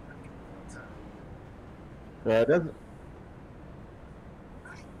 Yeah, it doesn't.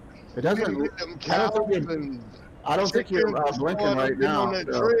 It doesn't. I don't think you're blinking right now. On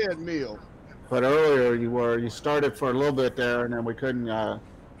that So. treadmill. But earlier you were. You started for a little bit there, and then we couldn't. I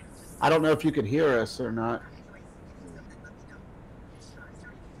don't know if you could hear us or not.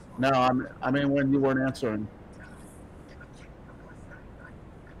 No, I mean when you weren't answering.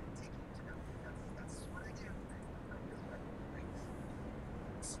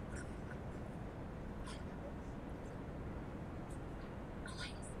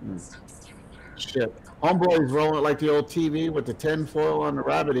 Shit. Homeboy's rolling like the old TV with the tin foil on the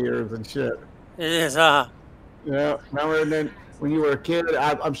rabbit ears and shit. It is, huh? Yeah. Remember, and then when you were a kid,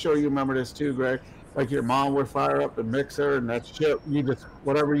 I'm sure you remember this too, Greg. Like your mom would fire up the mixer and that shit, you just,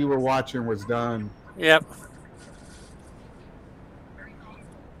 whatever you were watching was done. Yep.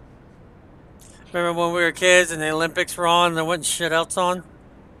 Remember when we were kids and the Olympics were on and there wasn't shit else on?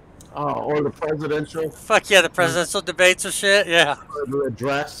 Oh, or the presidential. Fuck yeah, the presidential debates or shit, yeah. Or the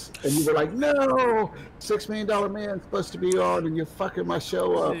address, and you were like, no, $6 Million Man's supposed to be on, and you're fucking my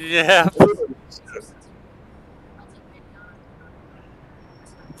show up. Yeah.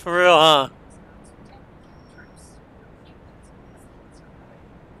 For real, huh?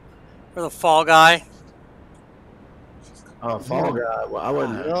 Or the Fall Guy. Oh, Fall Guy. Well, I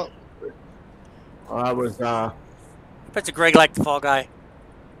wasn't. Yep. I was. I bet you Greg liked the Fall Guy.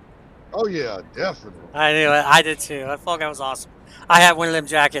 Oh yeah, definitely. I knew it. I did too. That Fall Guy was awesome. I had one of them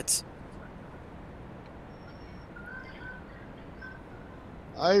jackets.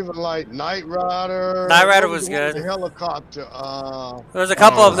 I even like Knight Rider. Knight Rider was good. The helicopter. There was a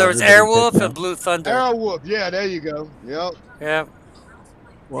couple of them. There was Airwolf and Blue Thunder. Airwolf. Yeah, there you go. Yep. Yeah.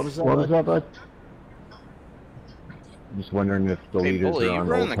 What was that? What was that, bud? Just wondering if the leaders are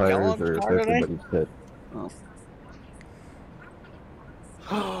on old tires or if everybody's pit.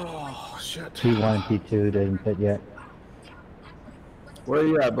 Oh shit. P1 and P2 didn't pit yet. Where are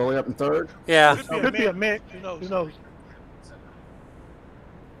you at, Billy? Up in third? Yeah. Could be a mix. Who knows? Who knows?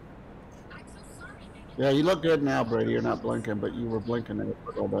 Yeah, you look good now, Brady. You're not blinking, but you were blinking there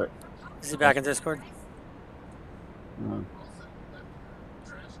for a little bit. Is he back in Discord?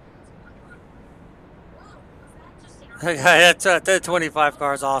 That 25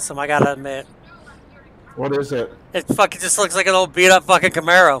 car is awesome, I gotta admit. What is it? It fucking just looks like an old beat up fucking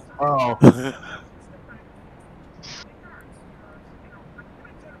Camaro. Oh.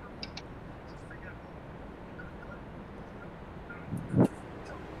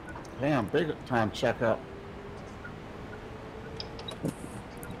 Damn, big time checkup.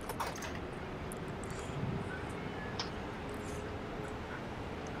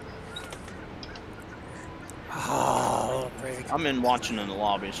 Oh, I'm in watching in the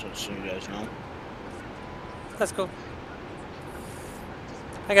lobby, so you guys know. That's cool.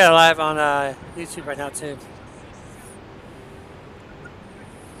 I got it live on YouTube right now too.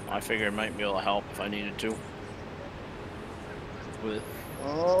 I figure it might be able to help if I needed to. With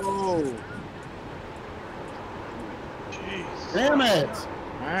Oh. Jeez. Damn it!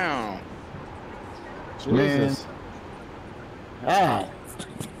 Wow. Jesus. Ah.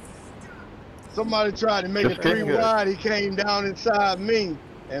 Somebody tried to make Just it 3 getting good. wide. He came down inside me,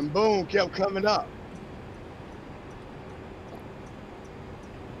 and boom, kept coming up.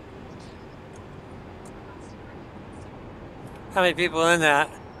 How many people in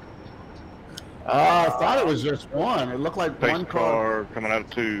that? I thought it was just one. It looked like Pace one car. car coming out of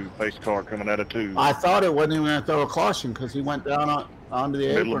 2. Pace car coming out of 2. I thought it wasn't even going to throw a caution because he went down onto the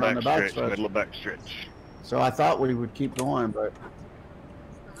Middle apron on the of back back stretch. Middle of back stretch. So I thought we would keep going, but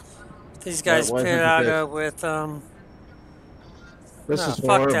These guys wasn't pit the out case. with This no, is fuck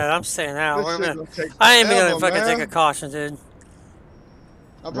horrible. that. I'm staying out. This We're shit gonna, gonna take I ain't even forever, gonna fucking man. take a caution, dude.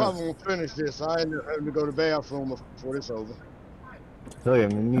 I probably won't finish this. I end up having to go to the bathroom before this over. Tell you, I'm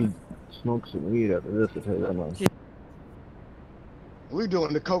gonna need smoke some weed after this. I tell you that much. We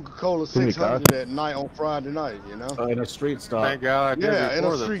doing the Coca-Cola Give me 600 at night on Friday night, you know? In a street stop. Thank God I did Yeah, in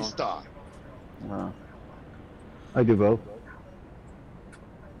before a this street one. stop. Wow. I do both.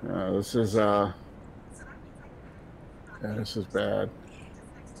 This is this is bad.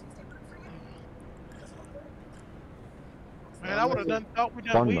 Man, I would have thought we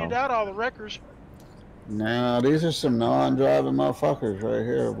Fun, weeded though. out all the wreckers. Now these are some non-driving motherfuckers right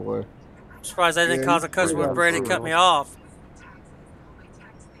here, boy. Surprised I didn't cause a cuss when Brady cut me off.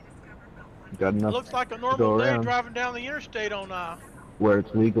 Got It enough looks like a to go normal day around driving down the interstate on where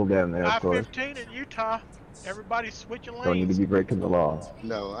it's legal down there, of course. I-15 in Utah. Everybody's switching Don't need lanes. to be breaking the law.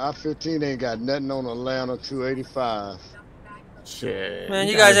 No, I-15 ain't got nothing on Atlanta 285. Shit. Man,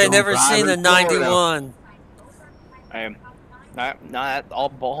 you guys ain't never seen the 91. I am not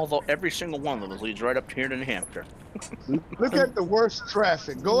all every single one of those leads right up here to New Hampshire. Look at the worst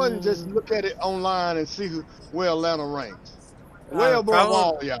traffic. Go ahead and just look at it online and see where Atlanta ranks. Way above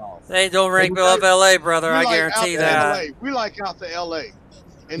all y'all. They don't rank above LA, brother. I guarantee that. LA. We like out the LA.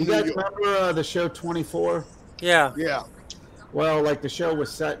 You guys remember the show 24? Yeah. Yeah. Well, like the show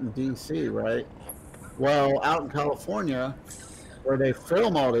was set in DC, right? Well, out in California, where they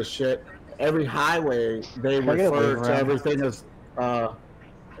film all this shit, every highway they refer to everything as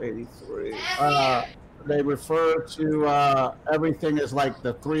 83. They refer to everything as like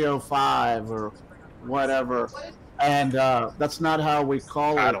the 305 or whatever, and that's not how we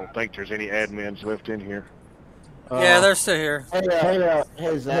call it. I don't think there's any admins left in here. Yeah, they're still here. Hey,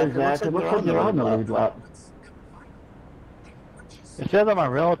 Zach, it looks like you're on the lead lap. It says on my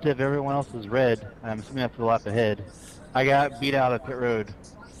relative, everyone else is red. I'm assuming that's the lap ahead. I got beat out at pit road.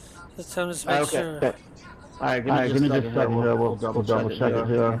 Just make sure. All right, give me just a second here. We'll double check it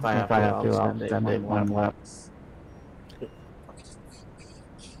here. If I have to, I'll send it one lap.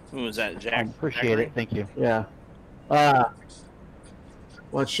 Who was that, Jack? I appreciate it. Thank you. Yeah.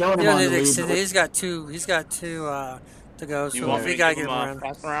 Well, it's showing him on the lead. He's got two. He's got two to go. So if he gotta get him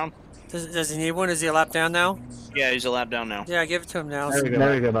around. Does he need one? Is he a lap down now? Yeah, he's a lap down now. Yeah, give it to him now.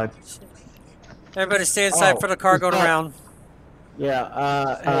 There you go, bud. Everybody stay inside for the car going around.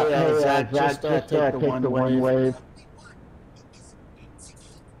 Yeah, Zach, just take the one wave.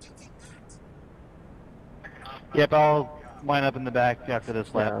 Yep, I'll line up in the back after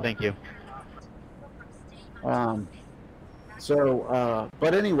this lap. Thank you. But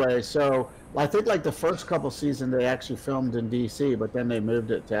anyway, so I think like the first couple seasons they actually filmed in DC, but then they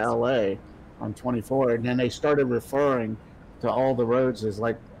moved it to LA on 24, and then they started referring to all the roads as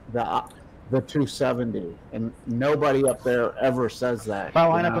like the 270, and nobody up there ever says that. If I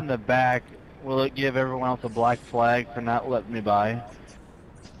line up in the back, will it give everyone else a black flag for not letting me by?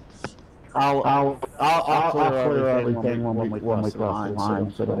 I'll clear everything when we cross the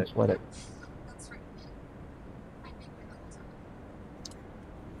line, so don't sweat it.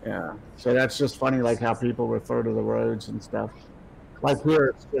 Yeah, so that's just funny, like how people refer to the roads and stuff. Like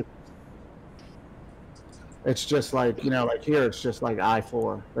here, it's just like, you know, like here it's just like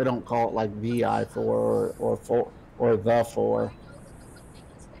I-4. They don't call it like the I-4 or the 4. It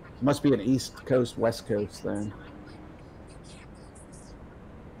must be an East Coast, West Coast thing.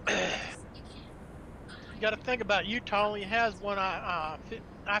 You got to think about Utah only has one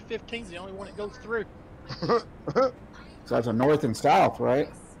I-15 is the only one that goes through. So that's a north and south, right?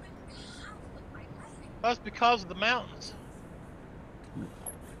 That's because of the mountains.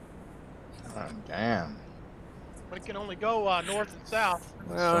 Oh, damn. We can only go north and south.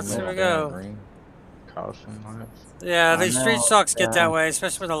 Well, here we go. Green. Caution lights. Yeah, these street stocks get that way,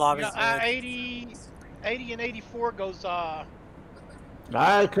 especially when the lobby's big. 80 and 84 goes. All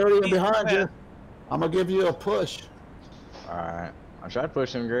right, Cody, I'm behind you. I'm gonna give you a push. All right. I tried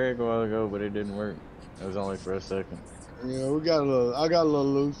pushing Greg a while ago, but it didn't work. It was only for a second. Yeah, I got a little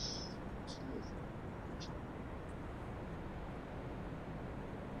loose.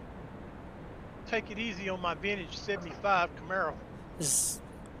 Take it easy on my vintage 75 Camaro. Is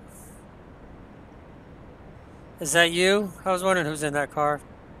that you? I was wondering who's in that car.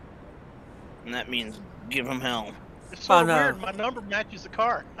 And that means give him hell. It's so weird. My number matches the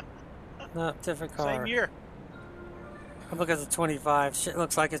car. No, different car. Same year. I'm looking at the 25. Shit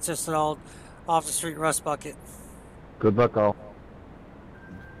looks like it's just an old off-the-street rust bucket. Good luck, all.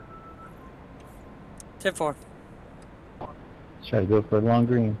 10-4. Try to go for a long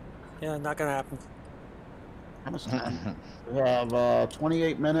green. Yeah, not gonna happen. How much time? We have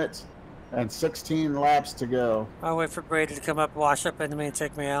 28 minutes and 16 laps to go. I'll wait for Brady to come up, wash up into me, and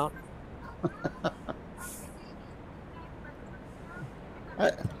take me out.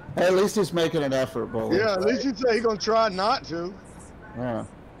 Hey, at least he's making an effort, Bully. Yeah, at least you say he's gonna try not to. Yeah.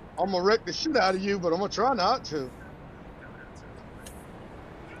 I'm gonna wreck the shit out of you, but I'm gonna try not to.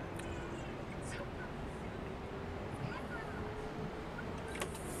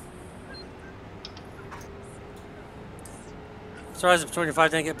 Surprised if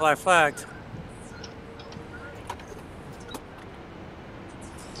 25 didn't get black flagged.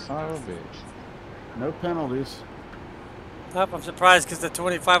 Son of a bitch. No penalties. Nope, I'm surprised because the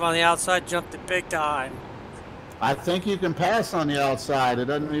 25 on the outside jumped it big time. I think you can pass on the outside. It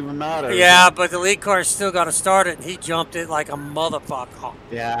doesn't even matter. Yeah, but the lead car still got to start it, and he jumped it like a motherfucker.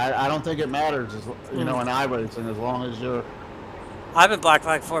 Yeah, I don't think it matters, you know, in iRacing, as long as you're... I've been black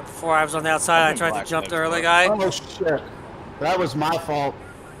flag for it before. I was on the outside. I tried to jump the early guy. Oh, shit. That was my fault.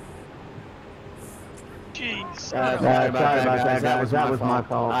 Jeez. Sorry about that, guys. That was my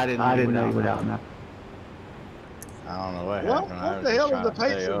fault. I didn't know you were down there. I don't know what What? happened. What the hell is the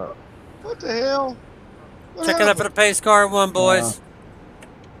pacing? What the hell? What Checking up for the pace car one, boys.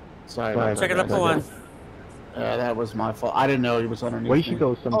 Sorry about Checking that, up for guys. one. Yeah, that was my fault. I didn't know he was underneath We should me.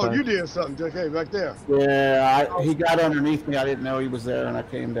 go sometime. Oh, you did something, JK, back there. Yeah, he got underneath me. I didn't know he was there, and I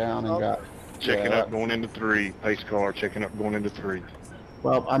came down and got... Checking yeah. up, going into 3. Pace car, checking up, going into 3.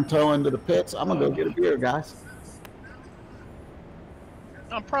 Well, I'm towing to the pits. I'm going to go get a beer, guys.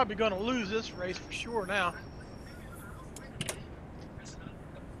 I'm probably going to lose this race for sure now.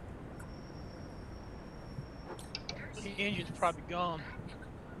 The engine's probably gone.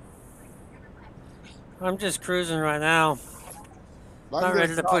 I'm just cruising right now. If I Not can ready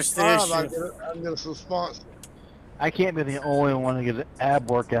get to a top push the 5, issue. I can get some sponsor. I can't be the only one to get an ab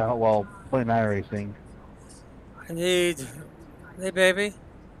workout while playing iRacing. I need... Hey, baby.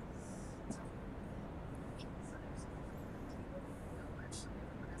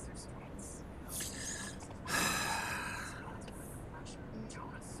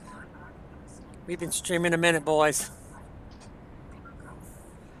 We've been streaming a minute, boys.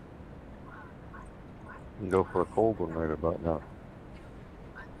 You can go for a cold one right about now.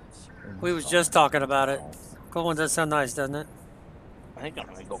 We was just talking about it. Cold one does sound nice, doesn't it? I think I'm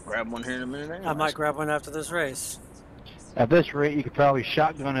gonna go grab one here in a minute. Anyways. I might grab one after this race. At this rate, you could probably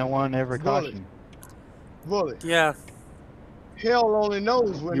shotgun that one every caution. Bully. Yeah. Hell only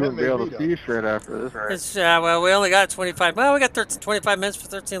knows when You that won't be may able be, to though. see shit after this, right? It's, well, we only got 25. Well, we got 25 minutes for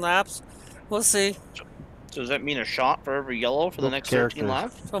 13 laps. We'll see. So does that mean a shot for every yellow for the next 13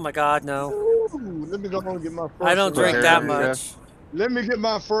 laps? Oh my God, no. Ooh, let me go and get my first I don't one drink right that now. much. Let me get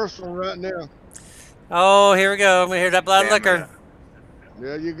my first one right now. Oh, here we go. We hear that blood liquor.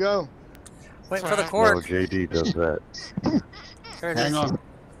 There you go. Waiting for the No, cork. JD does that. There it Hang is. on.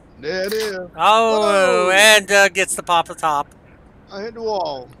 There it is. Oh, and Doug gets the pop of top. I hit the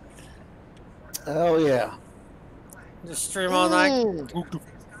wall. Oh, yeah. Just stream all night.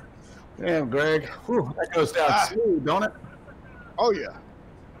 Damn, Greg. Whew, that goes down smooth, don't it? Oh, yeah.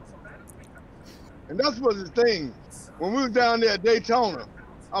 And that's what the thing. When we were down there at Daytona,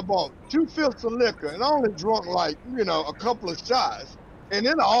 I bought 2/5 of liquor and I only drunk like, you know, a couple of shots. And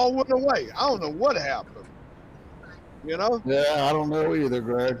then it all went away. I don't know what happened. You know? Yeah, I don't know either,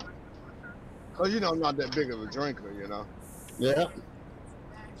 Greg. Because, you know, I'm not that big of a drinker, you know? Yeah.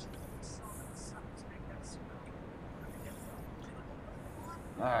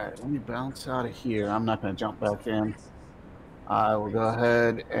 All right, let me bounce out of here. I'm not going to jump back in. I will go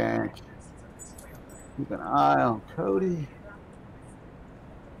ahead and keep an eye on Cody.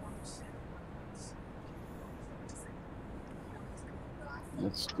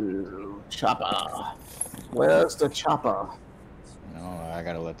 Let's do chopper. Where's the chopper? No, I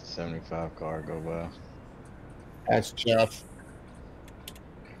gotta let the 75 car go by. That's Jeff.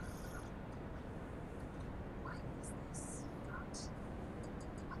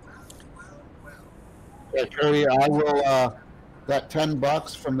 Yeah, Cody, I will, that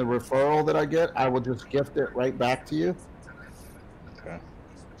 $10 from the referral that I get, I will just gift it right back to you. Okay.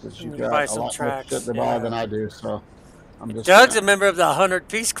 Because you You got buy a some lot tracks, more shit to buy yeah. than I do, so I'm just... Doug's a member of the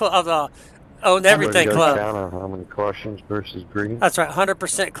 100-piece club, of the Own Everything Does Club. count on how many cautions versus green? That's right,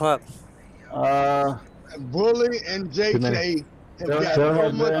 100% club. Bully and JK have got There so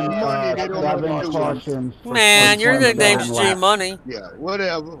have much been money they don't know 7 what to do. cautions. for Man, your 20 nickname's G laps. Money. Yeah,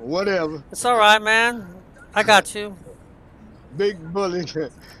 whatever. It's all right, man. I got you. Big Bully. G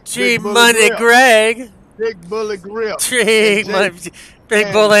Big Bully Money grip. Greg. Big Bully grip. Big And Money. J- Big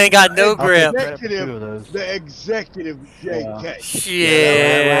and Bull ain't got no the grip. The executive JK.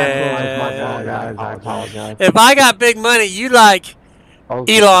 Shit. I apologize. If I got big money, you like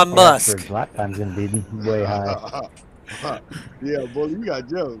Elon Musk. Lap time's gonna be way high. Yeah, Bully, you got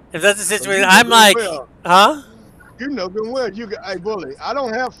jokes. If that's the situation, You I'm know like, good well. huh? You know good well. You got, hey, Bully, I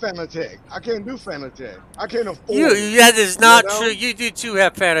don't have Fanatec. I can't do Fanatec. I can't afford That is not know? true. You do too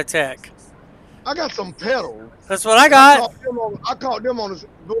have Fanatec. I got some pedals. That's what I got. I caught them on the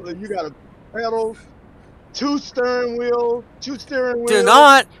Bully. You got a pedals, two steering wheels. Do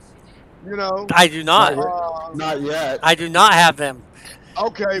not. You know. I do not. Not yet. I do not have them.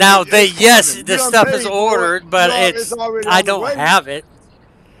 Okay. Now well, they it's yes, coming. the You done stuff paid is for it. ordered, but You know, it's already I on the don't way. have it.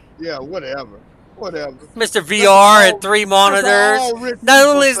 Yeah, whatever. Whatever. Mr. VR and 3 monitors. all rich Not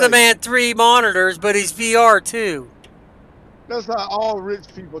only people is the say. man 3 monitors, but he's VR too. That's how all rich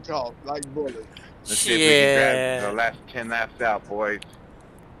people talk, like bullies. Let's see if we can grab the last 10 laps out, boys.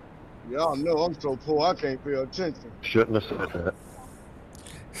 Y'all know I'm so poor I can't pay attention. Shouldn't have said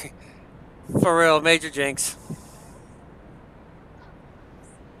that. For real, Major Jinx.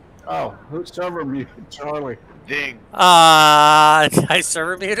 Oh, who's server muted? Charlie. Ding. Did I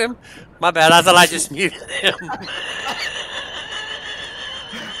server mute him? My bad. I thought I just muted him.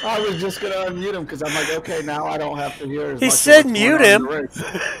 I was just gonna unmute him because I'm like, okay, now I don't have to hear. He said mute him.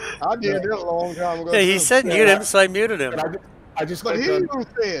 I did that a long time ago. Yeah, he too. said mute him, so I muted him. I just But he even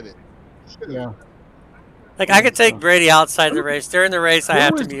said it. Yeah. Like I could take Brady outside the race. During the race, I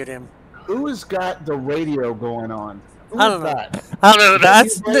have to mute him. Who has got the radio going on? Who I is don't know. that? I don't know. Is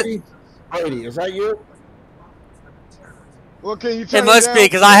That's that you, Brady? Brady, is that you? Well, can you it turn must down? be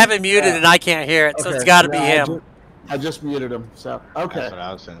because I have it muted and I can't hear it, so Okay, it's got to be yeah, him. I just muted him. So okay. That's what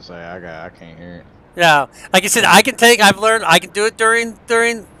I was gonna say. I can't hear it. Yeah, like I said, I can take. I've learned I can do it during.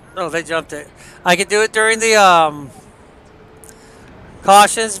 Oh, they jumped it. I can do it during the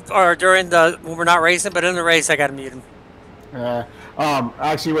cautions or during the when we're not racing, but in the race I got to mute him.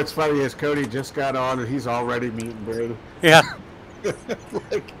 Actually, what's funny is Cody just got on and he's already muting Brady. Yeah.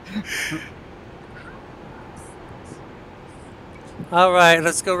 Like, All right,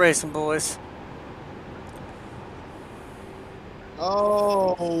 let's go racing, boys.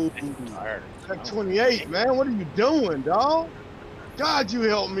 Oh, that 28, man. What are you doing, dog? God, you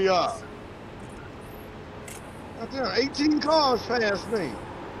helped me out. Right there, 18 cars past me.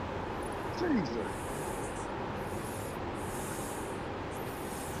 Jesus.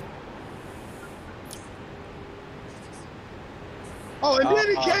 Oh, and then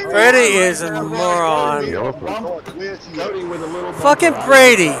he came in. Brady is a moron. Cody with a little Fucking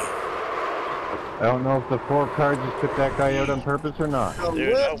Brady. I don't know if the 4 car just took that guy out on purpose or not.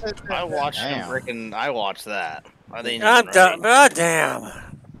 Dude, I watched him freaking. I watched that. I didn't. I'm done. God damn.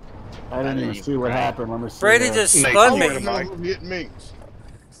 I didn't even see what happened. Let me see. Brady that. just spun me. Hit me.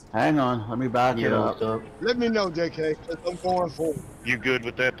 Hang on. Let me back it up. Let me know, JK, 'cause I'm going for it. You good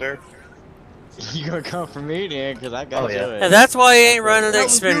with that there? You gonna come for me then? Cause I got you. And that's why he ain't running the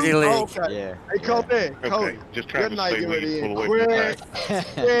Xfinity League. Okay. Yeah. Hey, Cody. Cody. Just try Good to night, stay get weak, ready pull in. away from the Quick. pack.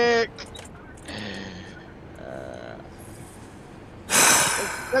 Quick.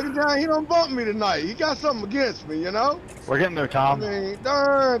 Every time he don't bump me tonight, he got something against me, you know? We're getting there, I Tom. mean,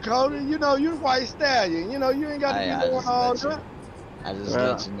 darn, Cody, you know, you white stallion. You know, you ain't got to I be doing all just let that. I just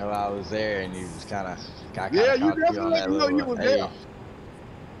let you know I was there, and you just kind of Yeah, you definitely let me know you was there.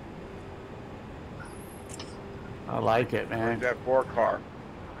 I like it, man. That 4 car.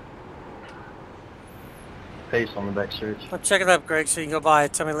 Pace on the back stretch. I'll check it up, Greg, so you can go buy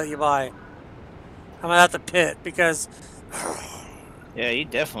it. Tell me to let you buy it. I'm gonna have to pit because Yeah, he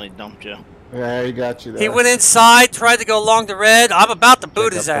definitely dumped you. Yeah, he got you there. he went inside, tried to go along the red. I'm about to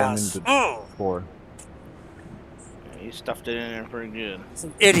boot his ass. Oh, 4. Yeah, he stuffed it in there pretty good. he's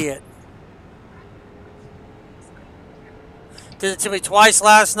an idiot. Did it to me twice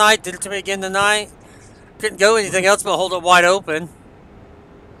last night. Did it to me again tonight. Couldn't go anything else but hold it wide open.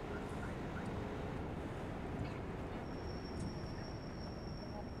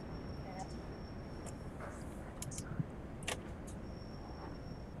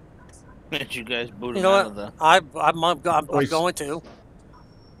 You guys booted You know out of what? the. I'm going to.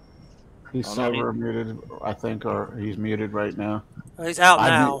 He's Oh, no, server muted, I think, or he's muted right now. He's out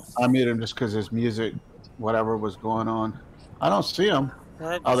now. I muted him just because his music, whatever was going on. I don't see him.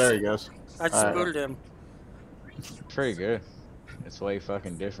 Oh, there he goes. I just All right. booted him. Pretty good. It's way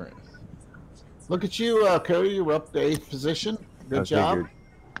fucking different. Look at you, Cody. You were up to 8th position. Good job.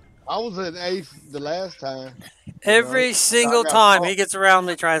 I was at 8th the last time. Every single time he gets around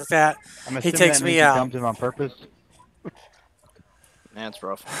me trying that, I'm he assuming takes that me means you out. dumped him on purpose. That's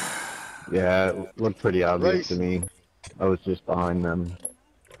rough. Yeah, it looked pretty obvious to me. I was just behind them.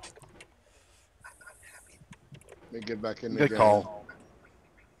 Let me get back in the Good game. call.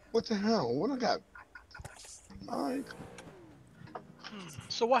 What the hell? What I got? All right.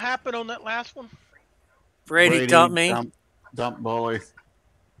 So what happened on that last one? Brady dumped me. Dump Bully.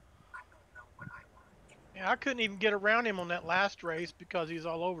 Yeah, I couldn't even get around him on that last race because he's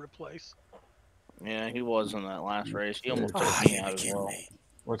all over the place. Yeah, he was in that last race. He almost took me out as well.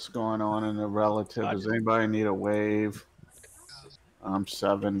 What's going on in the relative? Does anybody need a wave? I'm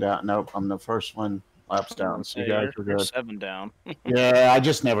 7 down. Nope, I'm the first one. Laps down. So you Yeah, guys are you're good. 7 down. Yeah, I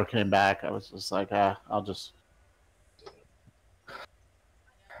just never came back. I was just like, I'll just.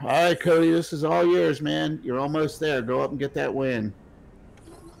 All right, Cody, this is all yours, man. You're almost there. Go up and get that win.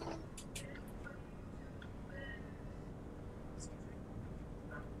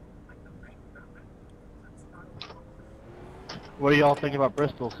 What do y'all think about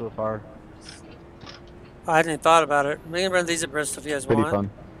Bristol so far? I hadn't even thought about it. We can run these at Bristol if you guys Pretty want.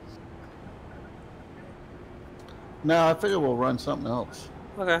 fun. No, I figure we'll run something else.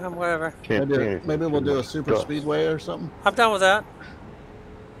 Okay, whatever. Maybe we'll do a super speedway or something. I'm done with that.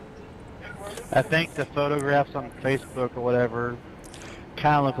 I think the photographs on Facebook or whatever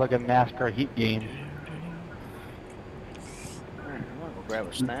kind of look like a NASCAR heat game. Alright, I'm gonna go grab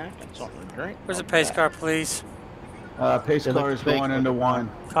a snack and something to drink. Where's the pace car, please? Pace car is going into 1.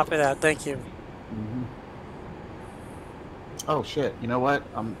 Copy that. Thank you. Mm-hmm. Oh shit! You know what?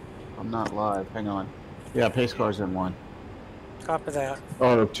 I'm not live. Hang on. Yeah, pace car's in 1. Copy that.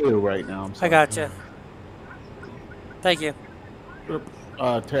 Oh, 2 right now. I'm sorry. I got you. Thank you.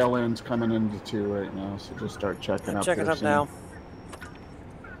 Tail end's coming into 2 right now, so just start checking up. Checking here up soon. now.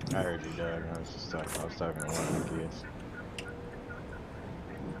 I heard you, Doug. I was talking to one of the kids.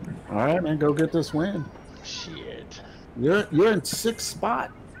 All right, man, go get this win. Shit. You're in 6th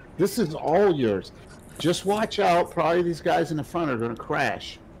spot. This is all yours. Just watch out. Probably these guys in the front are going to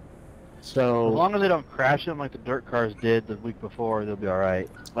crash. So as long as they don't crash them like the dirt cars did the week before, they'll be all right.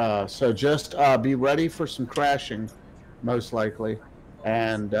 So just be ready for some crashing, most likely.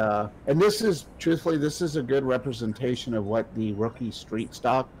 And this is truthfully, this is a good representation of what the rookie street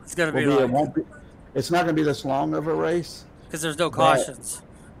stock It's gonna be will like. It's not going to be this long of a race Because there's no cautions.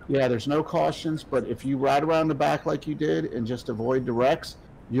 Yeah, there's no cautions, but if you ride around the back like you did and just avoid the wrecks,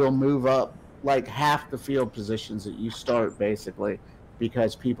 you'll move up like half the field positions that you start, basically,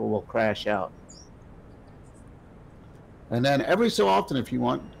 because people will crash out. And then every so often, if you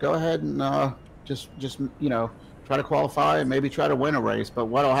want, go ahead and just try to qualify and maybe try to win a race. But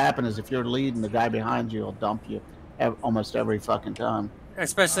what'll happen is if you're leading, the guy behind you will dump you almost every fucking time.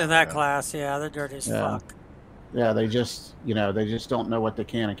 Especially in that class, yeah, they're dirty as fuck. Yeah, they just don't know what they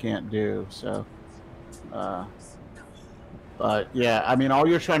can and can't do. So, but yeah, I mean, all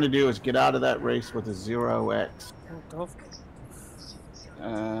you're trying to do is get out of that race with a 0x.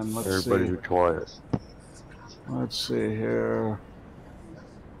 And Everybody's quiet. Let's see here.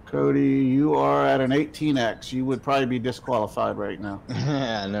 Cody, you are at an 18x. You would probably be disqualified right now.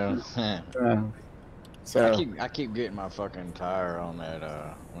 Yeah, I know. So I keep getting my fucking tire on that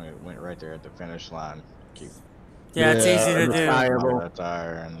when it went right there at the finish line. It's easy to do. That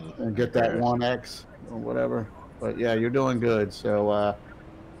tire and get that 1x or whatever. But yeah, you're doing good. So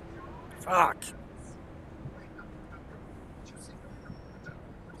fuck.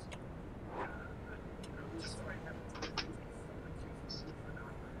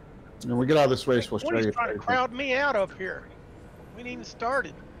 When we get out of this race, we'll show you. 20's trying to crowd me out up here. We ain't even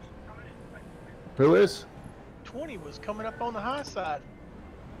started. Who is? 20 was coming up on the high side.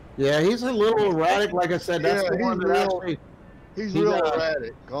 Yeah, he's a little erratic. Like I said, that's the one that actually. He's real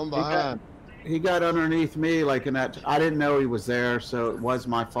erratic. Come behind. He got underneath me, like in that. I didn't know he was there, so it was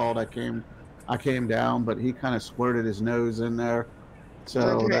my fault. I came down, but he kind of squirted his nose in there.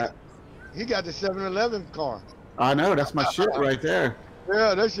 So that. He got the 7-Eleven car. I know, that's my shit right there.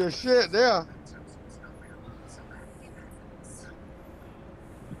 Yeah, that's your shit there.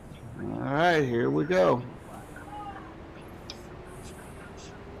 All right, here we go.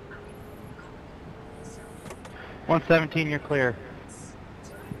 $117, you're clear.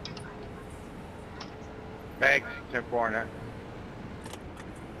 Thanks, 10-4 now.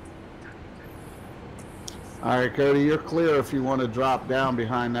 All right, Cody, you're clear if you want to drop down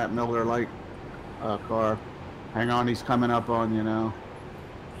behind that Miller Lite car. Hang on, he's coming up on you now.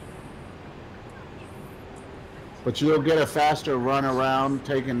 But you'll get a faster run around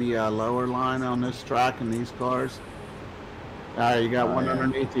taking the lower line on this track in these cars. All right, you got one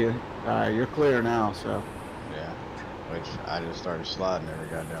underneath you. All right, you're clear now, so. Yeah, which I just started sliding every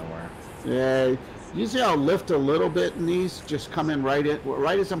goddamn where. Yeah, usually I'll lift a little bit in these, just come in right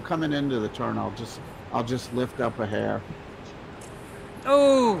as I'm coming into the turn, I'll just lift up a hair.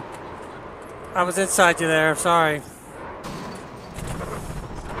 Oh! I was inside you there, sorry.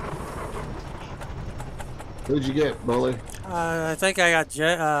 Who'd you get, Bully? I think I got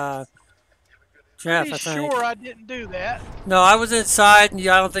Jeff, I think. Sure I didn't do that. No, I was inside, and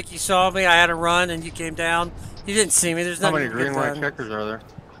I don't think you saw me. I had a run, and you came down. You didn't see me. There's How nothing many to get green white done. checkers are there?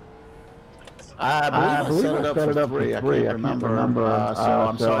 I believe I set it up for 3. I can't remember. So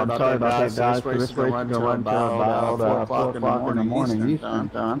I'm sorry about that, guys. This race is going to run until about 4 o'clock in the morning Eastern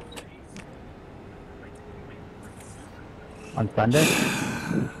time. On Sunday?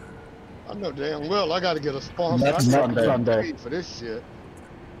 I know damn well I got to get a sponsor. Next Sunday. For this shit.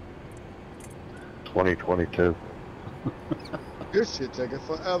 2022. This shit taking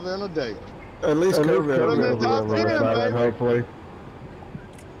forever and a day. At least COVID will be over with by then, hopefully.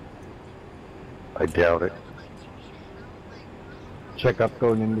 I doubt it. checkup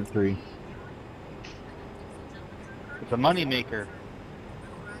going into 3. It's a money maker.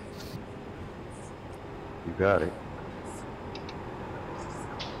 You got it.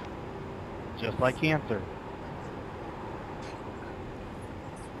 Just like cancer.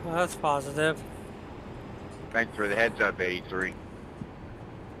 Well, that's positive. Thanks for the heads up, 83.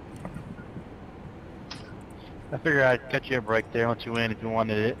 I figured I'd cut you a break there once you win if you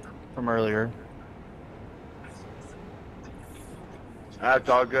wanted it from earlier. That's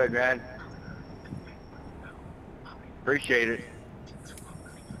all good, man. Appreciate it.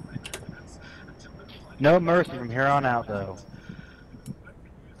 No mercy from here on out, though.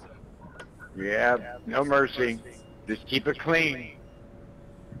 Yeah, no mercy. Just keep it clean.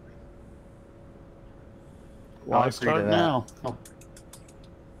 Why start now?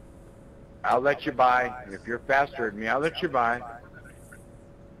 I'll let you buy. If you're faster than me, I'll let you buy.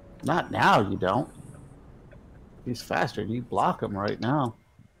 Not now, you don't. He's faster. You block him right now.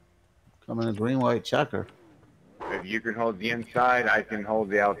 Come in a green-white checker. If you can hold the inside, I can hold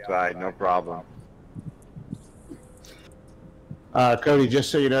the outside. No problem. Cody, just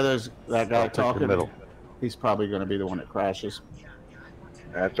so you know, there's that guy I'll take the talking. middle. He's probably going to be the one that crashes.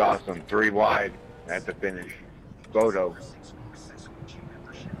 That's awesome. 3 wide at the finish. Photo.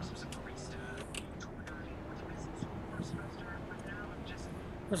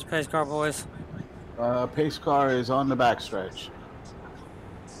 Where's the pace car, boys? Pace car is on the backstretch.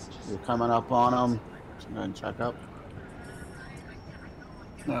 You're coming up on him. Just go ahead and check up.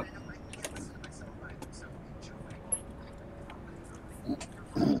 Yep.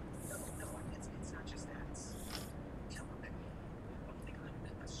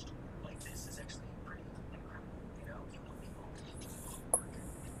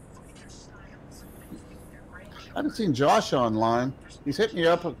 I haven't seen Josh online. He's hit me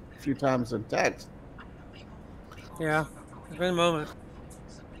up a few times in text. Yeah, it's been a moment.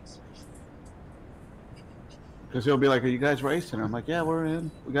 Because he'll be like, "Are you guys racing?" I'm like, "Yeah, we're in.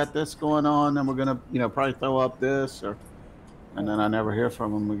 We got this going on, and we're gonna, probably throw up this." And then I never hear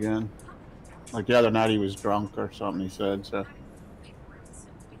from him again. Like the other night, he was drunk or something. He said so.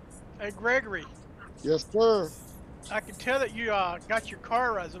 Hey, Gregory. Yes, sir. I can tell that you got your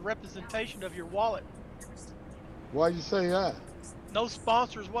car as a representation of your wallet. Why you say that? No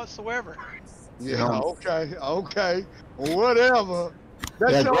sponsors whatsoever. Yeah, okay. Well, whatever.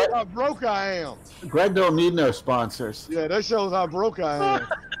 That Yeah, shows Greg- how broke I am. Greg don't need no sponsors. Yeah, that shows how broke I am.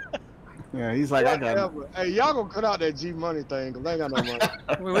 Yeah, he's like, I got. Whatever. Hey, y'all gonna cut out that G Money thing, because I ain't got no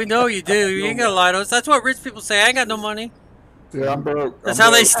money. We know you do. You ain't gonna lie to us. That's what rich people say. I ain't got no money. Yeah, I'm broke. That's how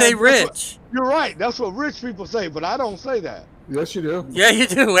they stay rich. You're right. That's what rich people say, but I don't say that. Yes, you do. Yeah, you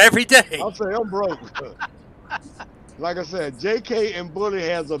do every day. I'll say I'm broke. Like I said, JK and Bully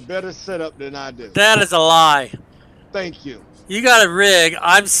has a better setup than I do. That is a lie. Thank you. You got a rig.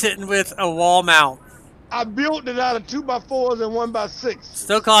 I'm sitting with a wall mount. I built it out of 2x4s and 1x6s.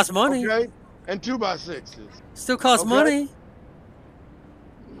 Still costs money. Okay, and 2x6s. Still costs money.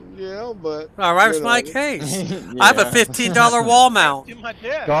 Yeah, but. All right, it's my case. I have a $15 wall mount. In my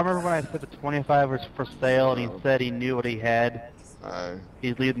desk. Do I remember when I said the 25 was for sale and he said he knew what he had?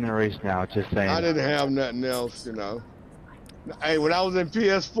 He's leading the race now, just saying. I didn't have nothing else, Hey, when I was in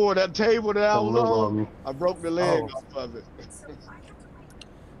PS4, that table that I was on, I broke the leg off of it.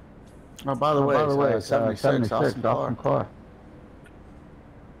 Oh, by the way, 76, awesome car.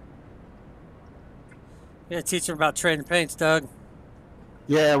 Yeah, teach him about trading paints, Doug.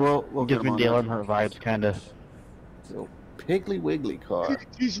 Yeah, we'll get Gives him me on Dale that. and her vibes, kind of. Piggly Wiggly car.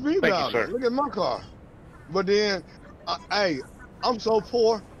 Teach me Thank you, about sir. it. Look at my car. But then, hey, I'm so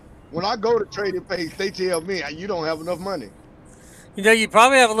poor. When I go to Trading Paints, they tell me, you don't have enough money. You know, you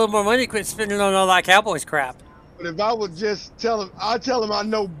probably have a little more money. Quit spending on all that Cowboys crap. But if I would just tell him, I tell him I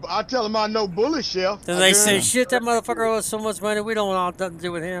know Bullet Chef. Then they say, shit, that motherfucker owes so much money, we don't want nothing to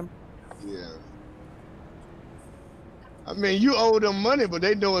do with him. Yeah. I mean, you owe them money, but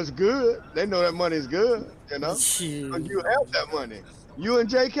they know it's good. They know that money's good, So you have that money. You and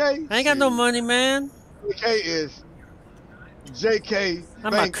JK? I ain't got no money, man. JK is JK.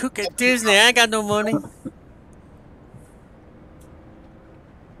 I'm a cook at Disney. I ain't got no money.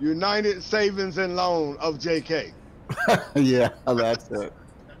 United Savings and Loan of JK. Yeah, that's it.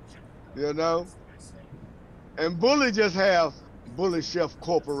 And Bully just have Bully Chef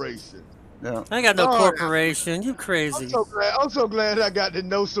Corporation. Yeah. I ain't got no corporation. You crazy. I'm so glad I got to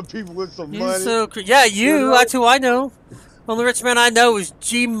know some people with some You money. so yeah, you. That's who I know. Only rich man I know is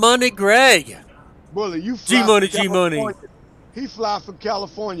G Money Greg. Bully, you fly G Money, from G Money. California. He fly from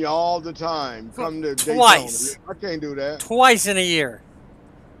California all the time. Come to Twice. Daytona. I can't do that. Twice in a year.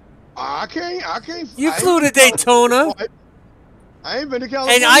 I can't. You flew to Daytona. I ain't been to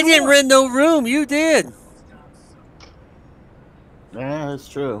California. And I didn't rent no room. You did. Yeah, that's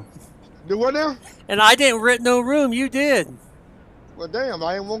true. Do what now? And I didn't rent no room. You did. Well, damn,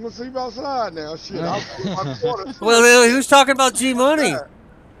 I ain't want to sleep outside now. Shit, I'll put my quarters. Well, who's talking about G Money?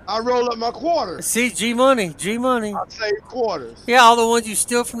 I roll up my quarters. See, G Money. I save quarters. Yeah, all the ones you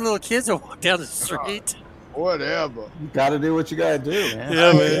steal from little kids that walk down the street. Whatever. You gotta do what you gotta do, man.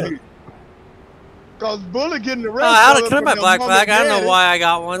 Yeah, man. Cause Bully getting the Oh, rest. I of had to my black flag. I don't know why I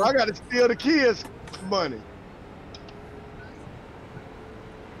got one. I gotta steal the kids' money.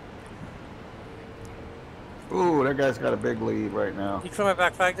 Ooh, that guy's got a big lead right now. You clear my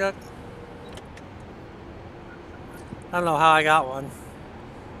back flag, Doug? I don't know how I got one.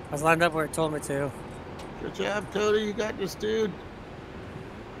 I was lined up where it told me to. Good job, Cody. You got this, dude.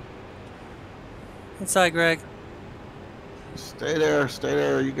 Inside, Greg. Stay there. Stay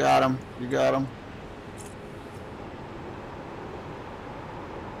there. You got him. You got him.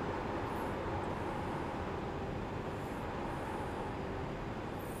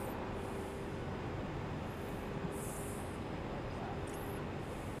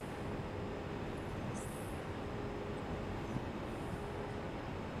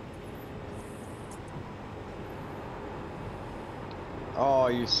 Oh,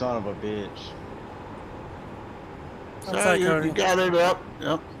 you son of a bitch. So you gathered up.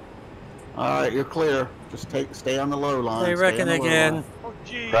 Yep. All right, you're clear. Just stay on the low line. They reckon again. Oh,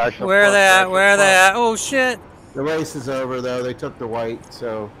 Where they at? Where they at? Oh, shit. The race is over, though. They took the white,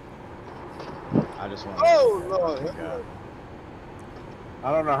 so. I just want. Oh, Lord.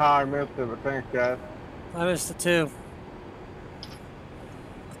 I don't know how I missed it, but thanks, guys. I missed it too.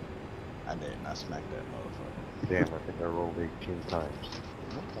 I didn't. I smacked that motherfucker. Damn, I think I rolled 18 times.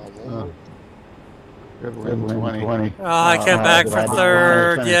 Good win, 20. Oh, I came back for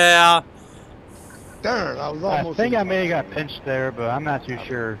third. Yeah. Darn, I was I almost. think I may have got pinched there, but I'm not too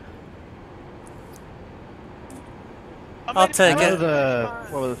sure. I'll take I know it.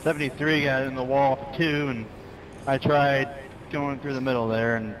 the 73 got in the wall too, and I tried going through the middle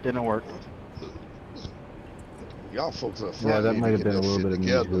there and didn't work. Y'all folks up front. Yeah, that need might to have get been a that little shit bit of me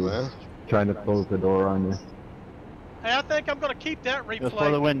together, too. man. Trying to close the door on you. Hey, I think I'm gonna keep that It was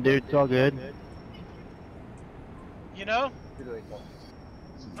for the replay. win, dude. It's all good. You know,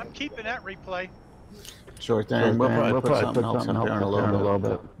 I'm keeping that replay. Sure thing. We'll probably put something else up there in a little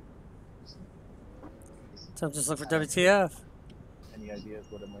bit. So I'm just looking for WTF. Any ideas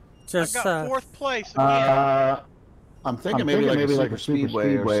what it might be? Just, I got fourth place again. I'm thinking maybe like a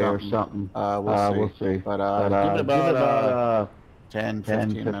speedway or something. We'll see. But give it about 10,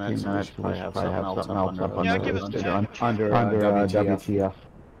 15 minutes. We should probably have something else up on Yeah, give us 10. under WTF.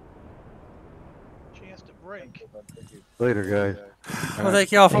 Chance to break. Later, guys. Well,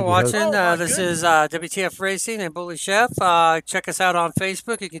 thank you all for Thank you, watching. Oh, my This goodness. is WTF Racing and Bully Chef. Check us out on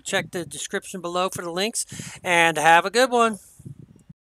Facebook. You can check the description below for the links. And have a good one.